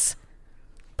shacks.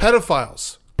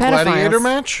 Pedophiles. Gladiator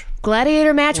match?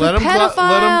 Gladiator match with pedophiles.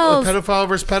 Let him pedophile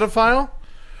versus pedophile?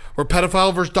 Or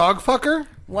pedophile versus dog fucker?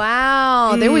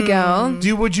 Wow, there we go.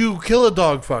 Would you kill a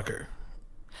dog fucker?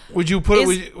 Would you put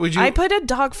would you? I put a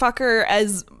dog fucker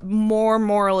as more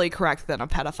morally correct than a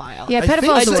pedophile. Yeah, I think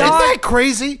pedophiles. so. Isn't that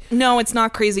crazy? No, it's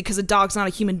not crazy because a dog's not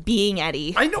a human being,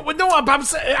 Eddie. I know. No, I'm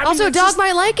saying. Also, a dog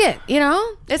might like it. You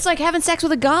know, it's like having sex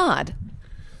with a god.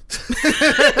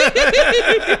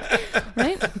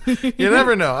 Right? You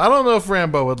never know. I don't know if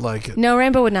Rambo would like it. No,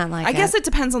 Rainbow would not like it. I guess it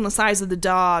depends on the size of the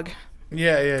dog.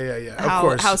 Yeah. Of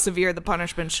course. How severe the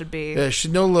punishment should be. Yeah,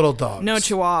 no little dogs. No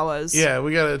chihuahuas. Yeah,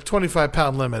 we got a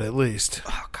 25-pound limit at least.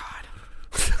 Oh, God.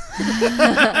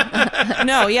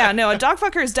 No, a dog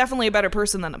fucker is definitely a better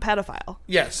person than a pedophile.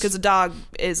 Yes. Because a dog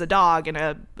is a dog and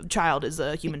a child is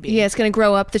a human being. Yeah, it's going to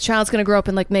grow up. The child's going to grow up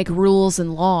and like make rules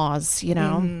and laws, you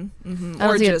know.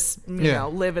 Or just, you know,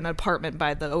 live in an apartment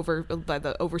by the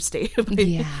overstate,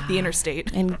 the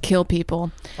interstate. And kill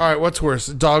people. All right, what's worse,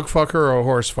 dog fucker or a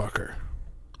horse fucker?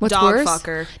 What's Dog worse?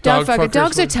 fucker. Dog fucker. fucker's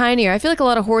Dogs are like- tinier. I feel like a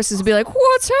lot of horses would be like,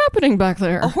 "What's happening back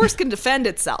there?" A horse can defend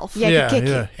itself. Yeah, Yeah, kick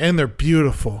yeah. And they're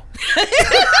beautiful.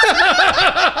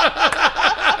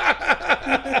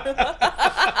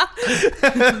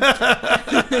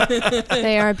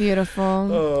 They are beautiful.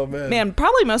 Oh, man. Man,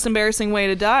 probably most embarrassing way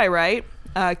to die, right?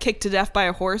 Kicked to death by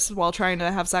a horse while trying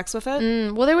to have sex with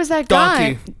it. Well, there was that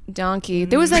guy. Donkey.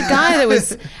 There was that guy that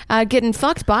was getting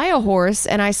fucked by a horse,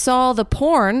 and I saw the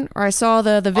porn, or I saw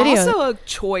the video. Also a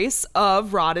choice of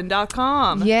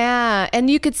Rodden.com. Yeah, and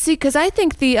you could see, because I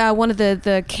think the one of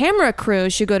the camera crew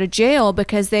should go to jail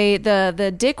because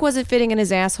the dick wasn't fitting in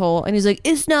his asshole, and he's like,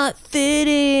 "It's not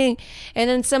fitting," and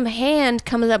then some hand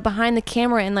comes up behind the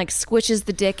camera and like squishes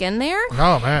the dick in there.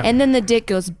 Oh, man. And then the dick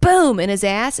goes boom in his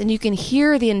ass, and you can hear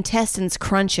the intestines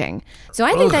crunching. So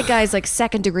I think that guy's like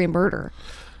 2nd-degree murder.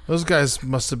 Those guys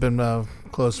must have been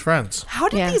close friends. How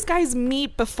did Yeah. these guys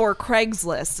meet before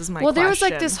Craigslist is my Well, question. there was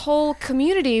like this whole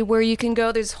community where you can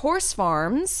go. There's horse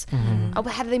farms. Oh,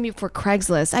 how did they meet before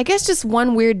Craigslist? I guess just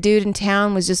one weird dude in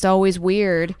town was just always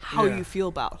weird. How you feel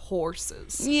about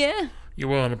horses. Yeah. You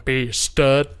want to be a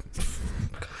stud?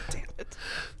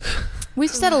 We've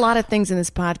said a lot of things in this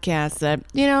podcast that,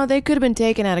 you know, they could have been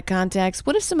taken out of context.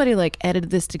 What if somebody like edited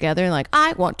this together and like,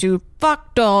 I want to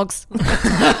fuck dogs?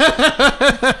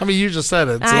 I mean, you just said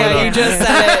it. So I- why You not? just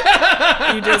said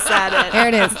it. You just said it. There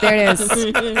it is. There it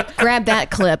is. Grab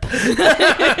that clip.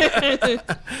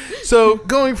 So,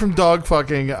 going from dog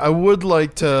fucking, I would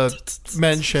like to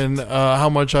mention how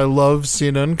much I love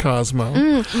Cena and Cosmo.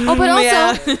 Oh, but also,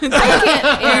 Yeah. I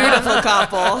can't. Beautiful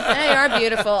couple. They are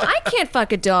beautiful. I can't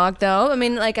fuck a dog, though. I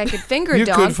mean, like, I could finger a You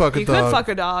dog. could fuck a You dog. could fuck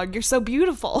a dog. You're so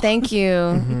beautiful. Thank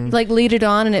you. Like, lead it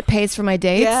on and it pays for my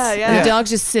dates. Yeah, yeah. And Yeah. the dog's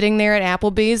just sitting there at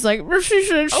Applebee's, like,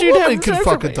 she'd A have woman could sex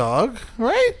fuck with a me. dog,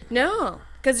 right? No.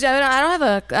 Because I don't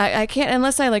have I can't,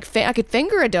 unless I like, I could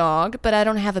finger a dog, but I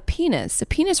don't have a penis. A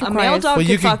penis A requires. male dog Well,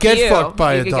 you could could fuck get you. fucked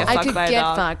by You a could dog. Get I fucked could by a get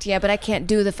dog. fucked, yeah, but I can't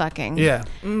do the fucking. Yeah.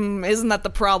 Isn't that the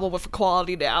problem with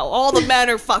equality now? All the men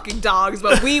are fucking dogs,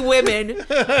 but we women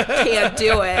can't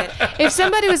do it. If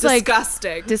somebody was like.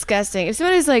 Disgusting. Disgusting. If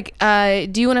somebody's like,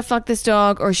 do you want to fuck this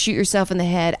dog or shoot yourself in the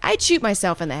head? I'd shoot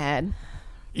myself in the head.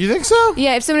 You think so?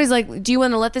 Yeah, if somebody's like, do you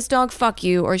want to let this dog fuck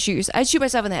you or shoot yourself? I'd shoot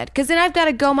myself in the head. Because then I've got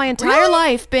to go my entire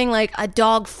life being like, a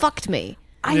dog fucked me.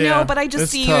 I Yeah, know, but I just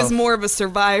it's see you as tough. more of a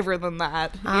survivor than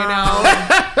that. You know,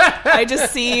 I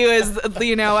just see you as,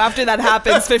 you know, after that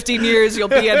happens, 15 years, you'll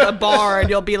be at a bar and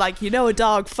you'll be like, you know, a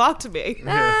dog fucked me.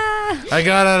 I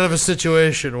got out of a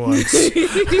situation once.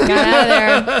 Got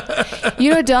out of there.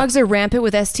 You know, dogs are rampant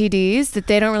with STDs that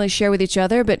they don't really share with each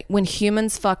other, but when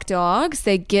humans fuck dogs,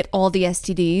 they get all the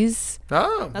STDs.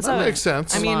 Oh, that how- makes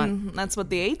sense. I mean, that's what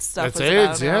the AIDS stuff That's was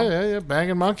AIDS. about. Yeah.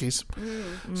 Banging monkeys.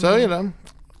 So, you know.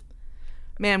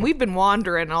 Man, we've been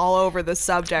wandering all over the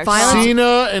subject. Violence-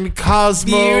 Cena and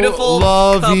Cosmo Beautiful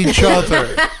love couple. each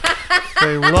other.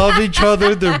 They love each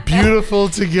other. They're beautiful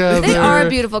together. They are a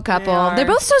beautiful couple. They're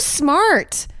both so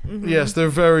smart. Yes, they're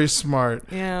very smart.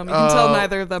 Yeah, you can tell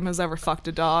neither of them has ever fucked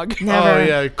a dog. Never. Oh,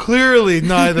 yeah. Clearly,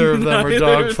 neither of them are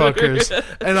dog fuckers.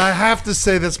 And I have to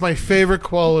say, that's my favorite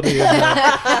quality of them.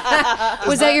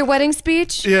 Was that your wedding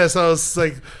speech? Yes, I was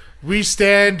like, we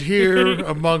stand here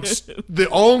amongst the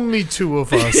only two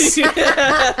of us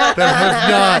that have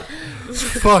not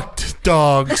fucked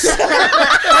dogs.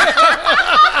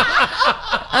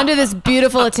 Under this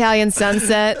beautiful Italian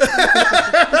sunset.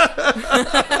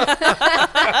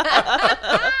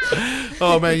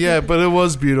 Oh man, yeah, but it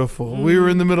was beautiful. We were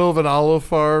in the middle of an olive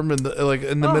farm in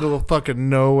the middle of fucking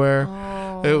nowhere.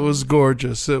 It was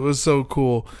gorgeous. It was so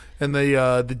cool. And the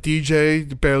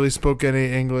DJ barely spoke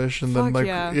any English, and then Fuck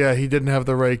yeah. he didn't have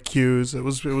the right cues. It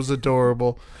was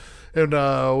adorable. And it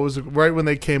was right when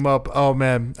they came up. Oh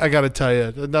man, I gotta tell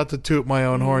you, not to toot my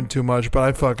own horn too much, but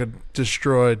I fucking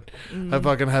destroyed. I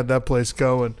fucking had that place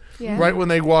going. Yeah. Right when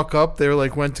they walk up, they were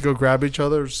like went to go grab each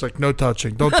other. It's like no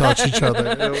touching, don't touch each other.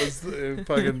 And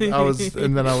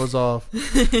then I was off.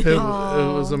 It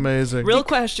was amazing. Real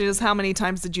question is, how many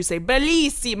times did you say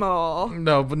bellissimo?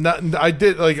 No, but not. I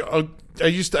did like.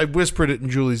 I whispered it in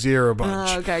Julie's ear a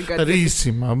bunch. Oh, okay, good.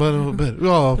 Bellissimo, but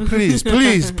oh,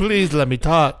 please let me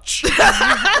touch.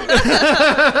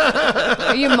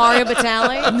 Are you Mario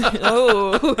Batali?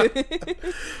 Oh.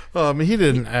 I mean, he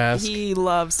didn't ask. He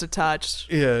loves to touch.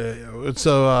 Yeah.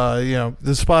 So,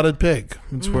 the Spotted Pig.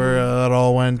 It's where it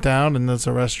all went down, and that's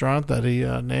a restaurant that he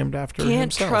named after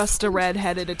Can't himself. trust a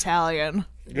redheaded Italian.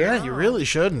 Yeah, you really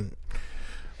shouldn't.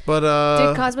 But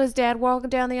Did Cosmo's dad walk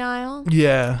down the aisle?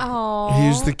 yeah, Aw.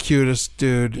 he's the cutest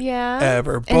dude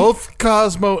ever. And- Both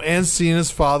Cosmo and Cena's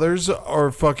fathers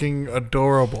are fucking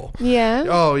adorable. Yeah.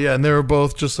 Oh yeah, and they were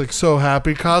both just like so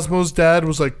happy. Cosmo's dad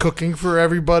was like cooking for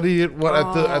everybody at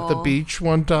the beach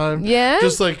one time. Yeah?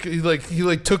 just like he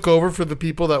took over for the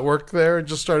people that worked there and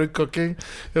just started cooking.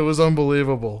 It was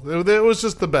unbelievable. It was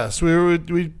just the best.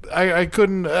 I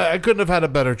couldn't have had a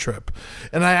better trip,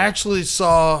 and I actually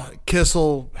saw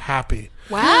Kissel happy.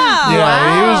 Wow.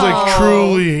 Yeah, he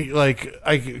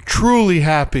was truly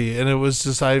happy, and it was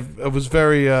just it was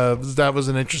very that was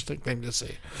an interesting thing to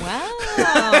see. Wow.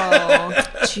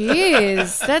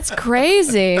 Jeez, that's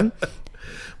crazy.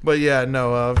 But yeah,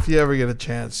 no, if you ever get a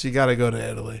chance, you got to go to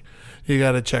Italy. You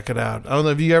got to check it out. I don't know,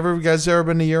 have you guys ever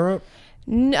been to Europe?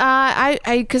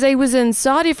 Because I was in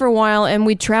Saudi for a while and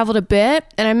we traveled a bit,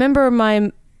 and I remember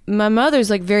my mother's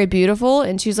like very beautiful,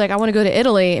 and she's like, I want to go to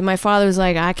Italy, and my father was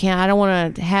like, I don't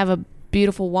want to have a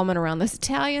beautiful woman around those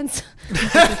Italians.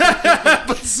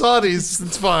 But Saudis,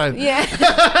 it's fine. Yeah.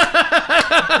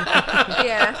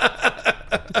 Yeah.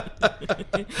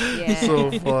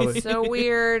 So funny. So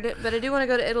weird, but I do want to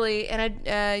go to Italy, and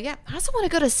I also want to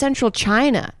go to central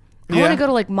China. I Yeah. want to go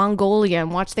to like Mongolia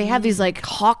and watch. They have these like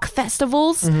hawk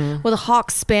festivals where the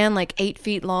hawks span like 8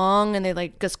 feet long, and they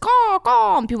like just caw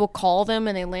caw, and people call them,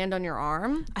 and they land on your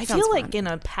arm. I Sounds feel like fun. in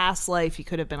a past life you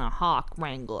could have been a hawk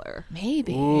wraangler.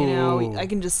 Maybe. You know, I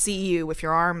can just see you with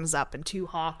your arms up and 2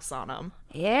 hawks on them.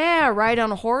 Yeah, ride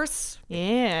on a horse.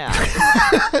 Yeah.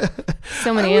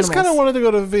 So many I always animals. kind of wanted to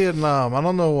go to Vietnam. I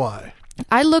don't know why.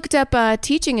 I looked up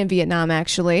teaching in Vietnam,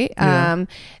 actually. Yeah.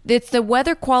 It's the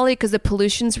weather quality because the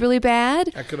pollution's really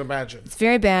bad. I could imagine. It's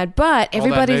very bad, but All that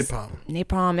everybody's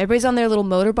napalm. Everybody's on their little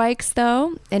motorbikes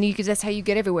though, and that's how you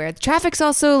get everywhere. The traffic's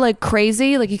also like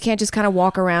crazy; like you can't just kind of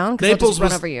walk around because they'll just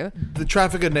run over you. The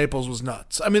traffic in Naples was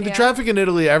nuts. I mean, the Yeah. traffic in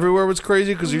Italy everywhere was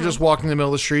crazy because you're just walking in the middle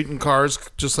of the street and cars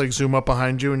just like zoom up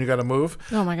behind you and you got to move.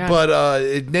 Oh my God.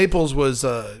 But Naples was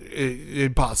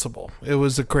impossible. It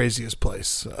was the craziest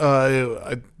place.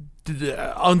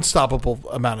 Unstoppable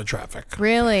amount of traffic.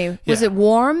 Really? Was Yeah. it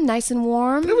warm? Nice and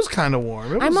warm? It was kind of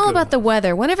warm. It was I'm all good. about the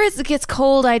weather. Whenever it gets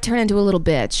cold, I turn into a little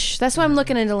bitch. That's why I'm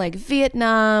looking into like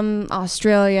Vietnam,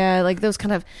 Australia, like those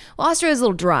kind of. Well, Australia's a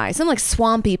little dry. Some like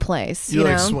swampy place. You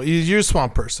know? You're a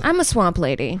swamp person. I'm a swamp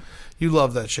lady. You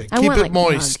love that shit. I Keep want, it like,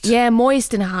 moist. Yeah,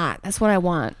 moist and hot. That's what I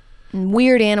want. And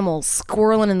weird animals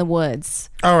squirreling in the woods.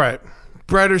 All right.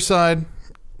 Brighter side,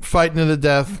 fighting to the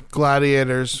death,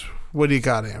 gladiators. What do you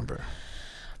got, Amber?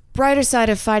 Brighter side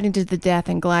of fighting to the death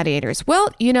and gladiators. Well,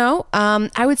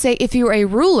 I would say if you're a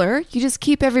ruler, you just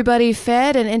keep everybody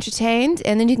fed and entertained,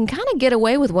 and then you can kind of get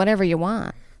away with whatever you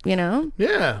want. You know?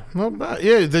 Yeah. Well,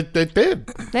 yeah, they did. They did.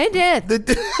 They did.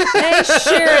 They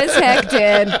sure as heck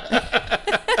did.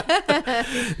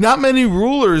 Not many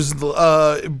rulers.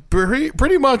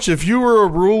 Pretty much, if you were a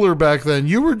ruler back then,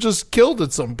 you were just killed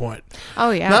at some point.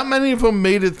 Oh, yeah. Not many of them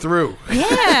made it through.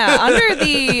 Yeah, under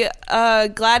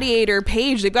the Gladiator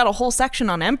page, they've got a whole section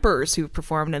on emperors who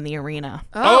performed in the arena.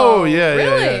 Oh, yeah,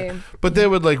 really? yeah. But they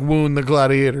would like wound the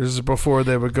gladiators before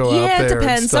they would go out there. Yeah, it and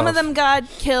depends. Some of stuff. them got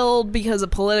killed because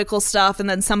of political stuff, and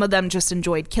then some of them just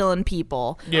enjoyed killing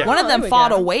people. Yeah. One of them there we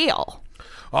fought go. a whale.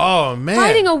 Oh, man.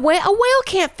 Fighting a whale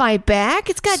can't fight back.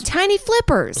 It's got tiny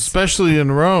flippers. Especially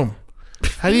in Rome.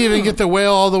 How do you even get the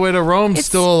whale all the way to Rome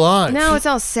still alive? No, it's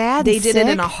all sad. They and did it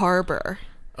in sick. a harbor.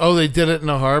 Oh, they did it in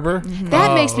a harbor?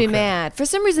 That Oh, makes me okay. mad. For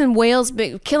some reason,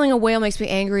 killing a whale makes me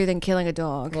angrier than killing a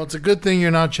dog. Well, it's a good thing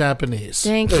you're not Japanese.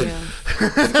 Thank you. For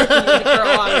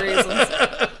a lot of reasons.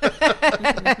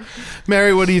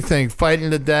 Mary, what do you think?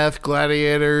 Fighting to death,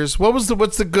 gladiators. What's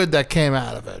the good that came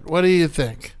out of it? What do you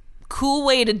think? Cool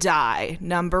way to die,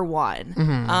 number one.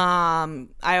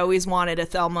 I always wanted a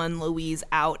Thelma and Louise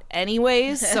out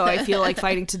anyways, so I feel like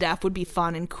fighting to death would be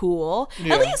fun and cool.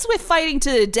 Yeah. At least with fighting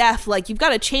to death, like, you've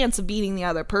got a chance of beating the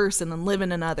other person and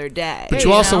living another day. But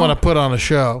you also want to put on a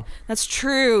show. That's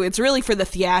true. It's really for the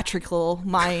theatrical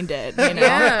minded, you know?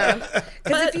 Yeah.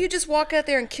 Because if you just walk out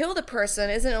there and kill the person,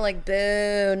 isn't it like,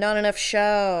 boo, not enough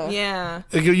show? Yeah.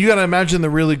 You got to imagine the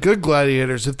really good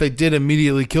gladiators. If they did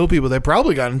immediately kill people, they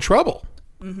probably got in trouble.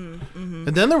 And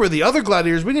then there were the other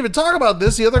gladiators. We didn't even talk about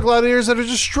this. The other gladiators that are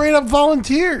just straight up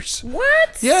volunteers.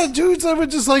 What? Yeah, dudes that would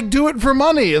just like do it for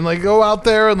money and like go out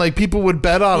there and like people would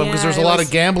bet on them because Yeah, there's a it lot was-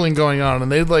 of gambling going on,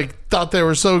 and they like thought they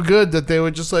were so good that they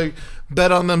would just like bet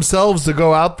on themselves to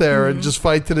go out there and just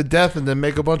fight to the death and then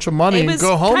make a bunch of money It and was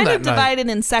go home kind that of night. divided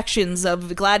in sections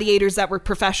of gladiators that were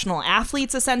professional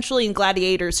athletes, essentially, and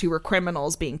gladiators who were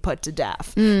criminals being put to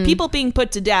death. People being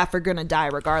put to death are going to die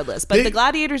regardless, but the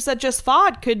gladiators that just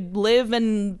fought could live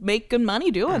and make good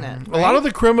money doing it. A lot of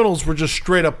the criminals were just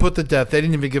straight up put to death. They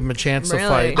didn't even give them a chance to Really?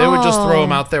 fight. They would just throw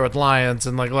them out there with lions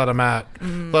and like let them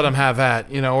have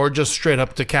at, or just straight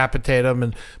up decapitate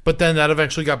them. But then that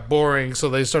eventually got boring, so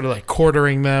they started like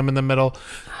quartering them in the middle.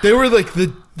 They were like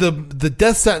the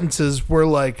death sentences were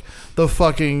like the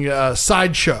fucking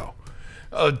sideshow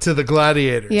to the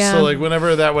gladiators. Yeah. So like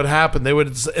whenever that would happen, they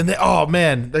would, oh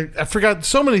man, I forgot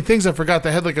so many things. I forgot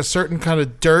they had like a certain kind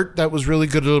of dirt that was really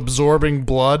good at absorbing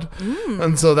blood,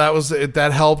 and so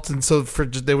that helped. And so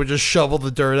they would just shovel the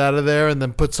dirt out of there and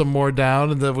then put some more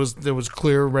down, and it was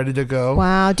clear, ready to go.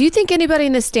 Wow. Do you think anybody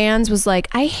in the stands was like,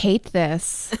 I hate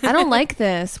this. I don't like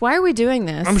this. Why are we doing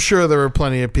this? I'm sure there were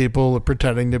plenty of people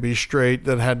pretending to be straight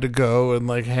that had to go and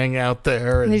like hang out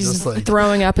there and They're just like,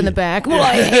 throwing up in the back. Well,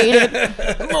 I hate it.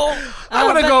 I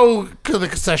want to go to the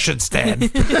concession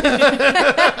stand.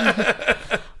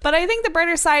 But I think the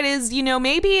brighter side is,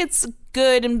 maybe it's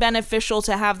good and beneficial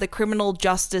to have the criminal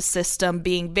justice system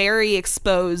being very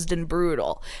exposed and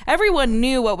brutal. Everyone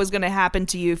knew what was going to happen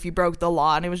to you if you broke the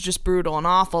law, and it was just brutal and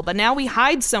awful. But now we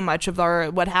hide so much of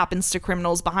what happens to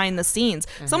criminals behind the scenes.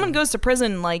 Someone goes to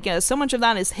prison, like so much of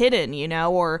that is hidden,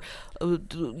 or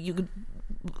you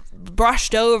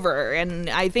brushed over, and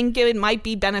I think it might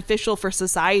be beneficial for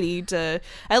society to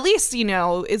at least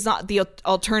it's not the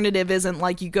alternative isn't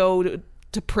like you go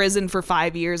to prison for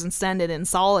 5 years and send it in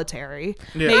solitary.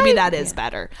 Maybe that is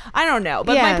better. I don't know,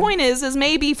 but my point is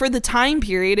maybe for the time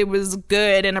period it was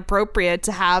good and appropriate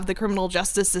to have the criminal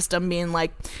justice system being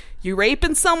like, you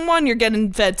raping someone, you're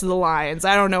getting fed to the lions.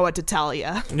 I don't know what to tell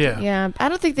you. Yeah. I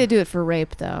don't think they do it for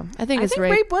rape, though. I think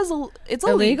rape was it's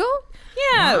illegal.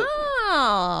 Yeah.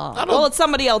 Oh. Well, it's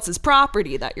somebody else's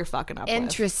property that you're fucking up with.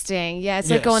 Interesting. Yeah, it's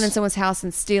like going in someone's house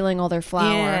and stealing all their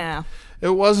flour. Yeah. It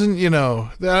wasn't,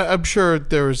 I'm sure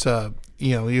there was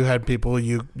you had people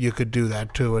you could do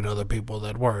that to, and other people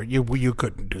that weren't. You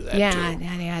couldn't do that.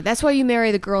 Yeah. That's why you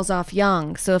marry the girls off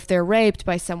young. So if they're raped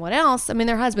by someone else, I mean,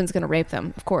 their husband's going to rape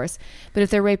them, of course. But if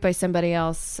they're raped by somebody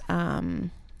else,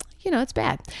 it's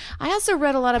bad. I also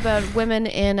read a lot about women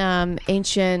in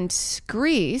ancient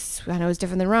Greece. I know it's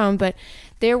different than Rome, but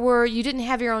you didn't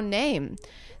have your own name.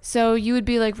 So you would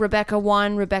be like Rebecca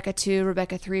 1, Rebecca 2,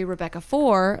 Rebecca 3, Rebecca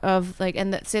 4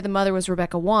 say the mother was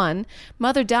Rebecca 1.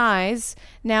 Mother dies.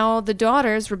 Now the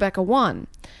daughter's Rebecca 1.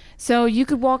 So you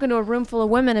could walk into a room full of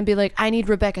women and be like, I need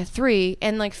Rebecca 3,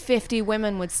 and like 50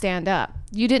 women would stand up.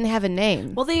 You didn't have a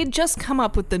name. Well, they had just come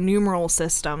up with the numeral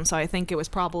system, so I think it was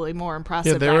probably more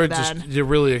impressive they were back then. just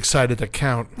really excited to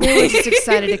count. They were just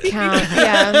excited to count.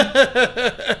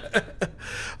 Yeah.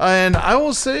 And I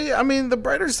will say, the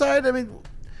brighter side,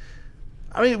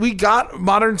 we got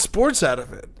modern sports out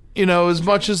of it. as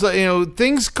much as,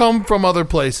 things come from other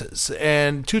places.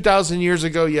 And 2,000 years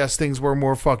ago, yes, things were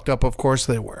more fucked up. Of course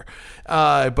they were.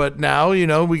 But now,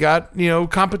 we got,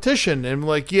 competition. And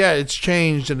it's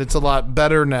changed and it's a lot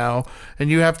better now. And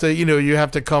you have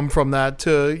to come from that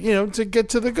to, to get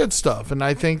to the good stuff. And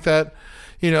I think that,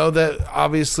 that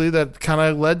obviously that kind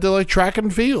of led to track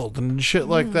and field and shit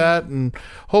like that. And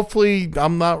hopefully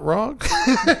I'm not wrong.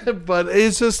 But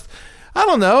it's just... I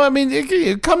don't know. I mean,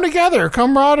 you come together,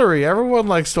 camaraderie. Everyone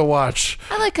likes to watch.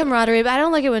 I like camaraderie, but I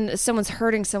don't like it when someone's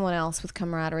hurting someone else with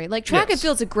camaraderie. Track and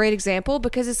field's a great example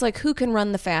because it's who can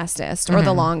run the fastest or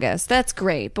the longest. That's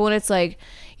great. But when it's I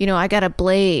got a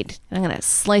blade, and I'm going to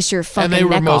slice your fucking neck off.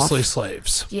 And they were mostly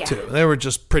slaves, too. They were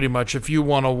just pretty much, if you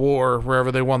won a war, wherever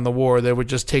they won the war, they would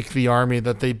just take the army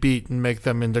that they beat and make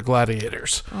them into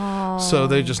gladiators. Oh. So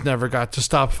they just never got to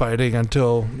stop fighting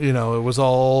until, it was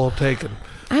all taken.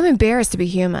 I'm embarrassed to be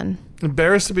human.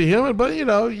 Embarrassed to be human, but you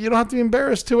don't have to be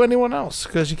embarrassed to anyone else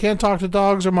because you can't talk to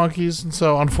dogs or monkeys. And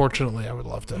so, unfortunately, I would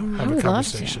love to have a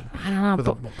conversation. I don't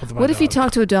know. What if you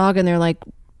talk to a dog and they're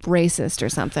racist or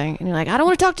something, and you're I don't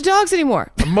want to talk to dogs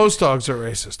anymore? Most dogs are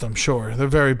racist, I'm sure. They're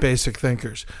very basic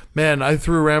thinkers. Man, I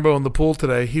threw Rambo in the pool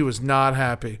today. He was not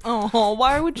happy. Oh,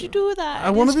 why would you do that? I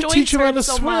wanted to teach him how to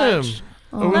swim.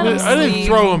 I didn't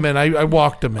throw him in. I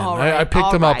walked him in. Right. I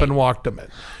picked him up and walked him in.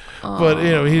 But,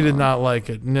 he did not like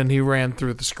it. And then he ran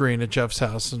through the screen at Jeff's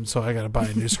house, and so I got to buy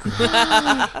a new screen.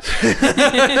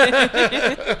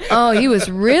 Oh, he was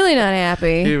really not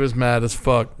happy. He was mad as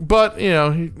fuck. But,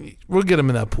 we'll get him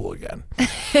in that pool again.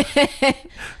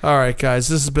 All right, guys.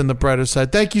 This has been The Brighter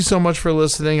Side. Thank you so much for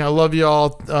listening. I love you all.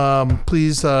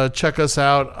 Please check us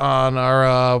out on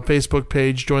our Facebook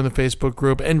page. Join the Facebook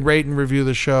group. And rate and review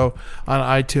the show on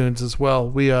iTunes as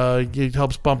well. It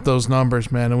helps bump those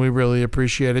numbers, man, and we really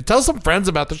appreciate it. Tell some friends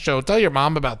about the show. Tell your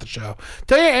mom about the show.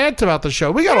 Tell your aunt about the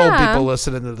show. We got old people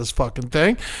listening to this fucking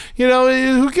thing.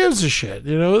 Who gives a shit?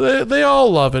 They all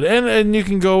love it. And you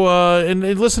can go and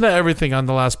listen to everything on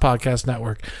the Last Podcast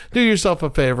Network. Do yourself a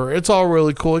favor. It's all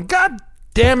really cool. And God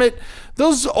damn it,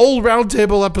 those old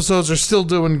Roundtable episodes are still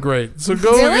doing great. So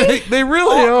go. Really? They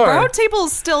really are. Roundtable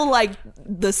is still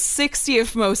the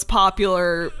 60th most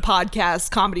popular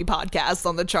comedy podcast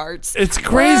on the charts. It's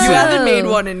crazy. You haven't made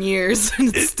one in years, and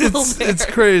it's still there. It's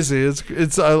crazy.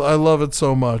 I love it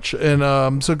so much.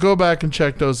 And so go back and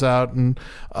check those out. And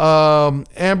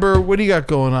Amber, what do you got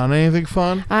going on? Anything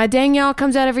fun? Dang Y'all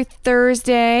comes out every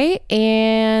Thursday,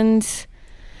 and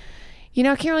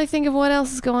I can't really think of what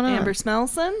else is going on. Amber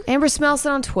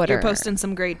Smelson on Twitter. You're posting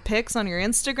some great pics on your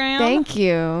Instagram. Thank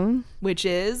you. Which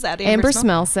is at Amber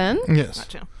Smelson. Yes.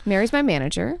 Gotcha. Mary's my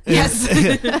manager. Yes.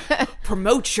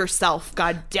 Promote yourself,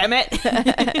 god damn it.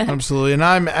 Absolutely. And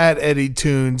I'm at Eddie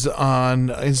Tunes on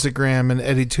Instagram and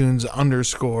Eddie Tunes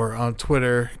 _ on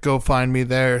Twitter. Go find me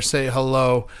there. Say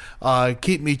hello.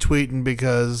 Keep me tweeting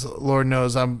because Lord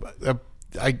knows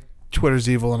Twitter's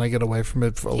evil and I get away from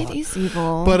it for a lot. It is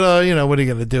evil. But what are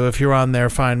you gonna do? If you're on there,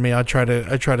 find me. I try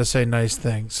to say nice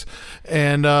things.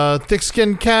 And Thick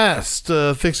Skin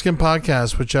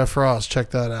Podcast with Jeff Ross.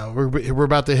 Check that out. We're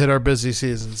about to hit our busy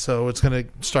season, so it's gonna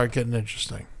start getting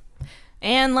interesting.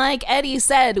 And like Eddie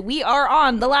said, we are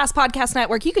on the Last Podcast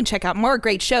Network. You can check out more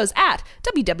great shows at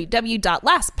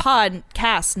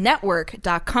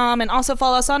www.lastpodcastnetwork.com and also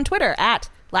follow us on Twitter at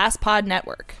Last Pod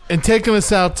Network. And taking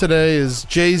us out today is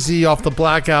Jay-Z off the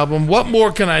Black Album. What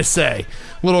more can I say?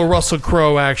 Little Russell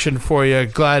Crowe action for you.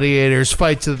 Gladiators,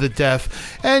 fight to the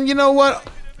death. And you know what?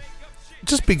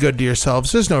 Just be good to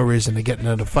yourselves. There's no reason to get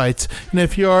into fights. And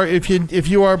if you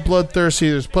are bloodthirsty,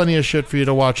 there's plenty of shit for you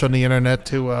to watch on the internet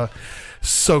to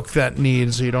soak that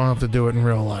need so you don't have to do it in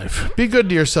real life. Be good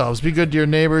to yourselves. Be good to your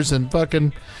neighbors and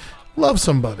fucking love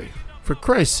somebody. For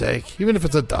Christ's sake. Even if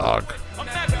it's a dog.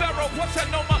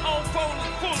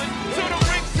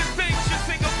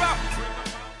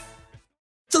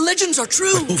 The legends are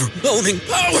true. Overwhelming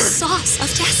power! The sauce of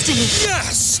destiny.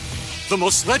 Yes! The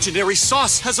most legendary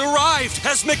sauce has arrived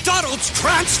as McDonald's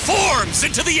transforms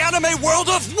into the anime world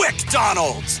of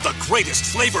WickDonald's. The greatest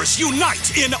flavors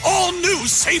unite in all new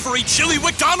savory chili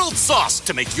McDonald's sauce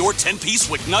to make your 10-piece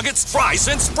Wick Nuggets, fries,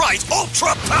 and Sprite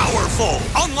ultra-powerful.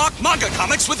 Unlock manga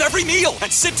comics with every meal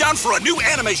and sit down for a new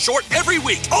anime short every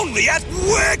week only at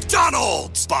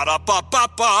WickDonald's.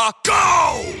 Ba-da-ba-ba-ba,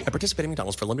 go! At participating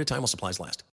McDonald's for a limited time while supplies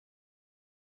last.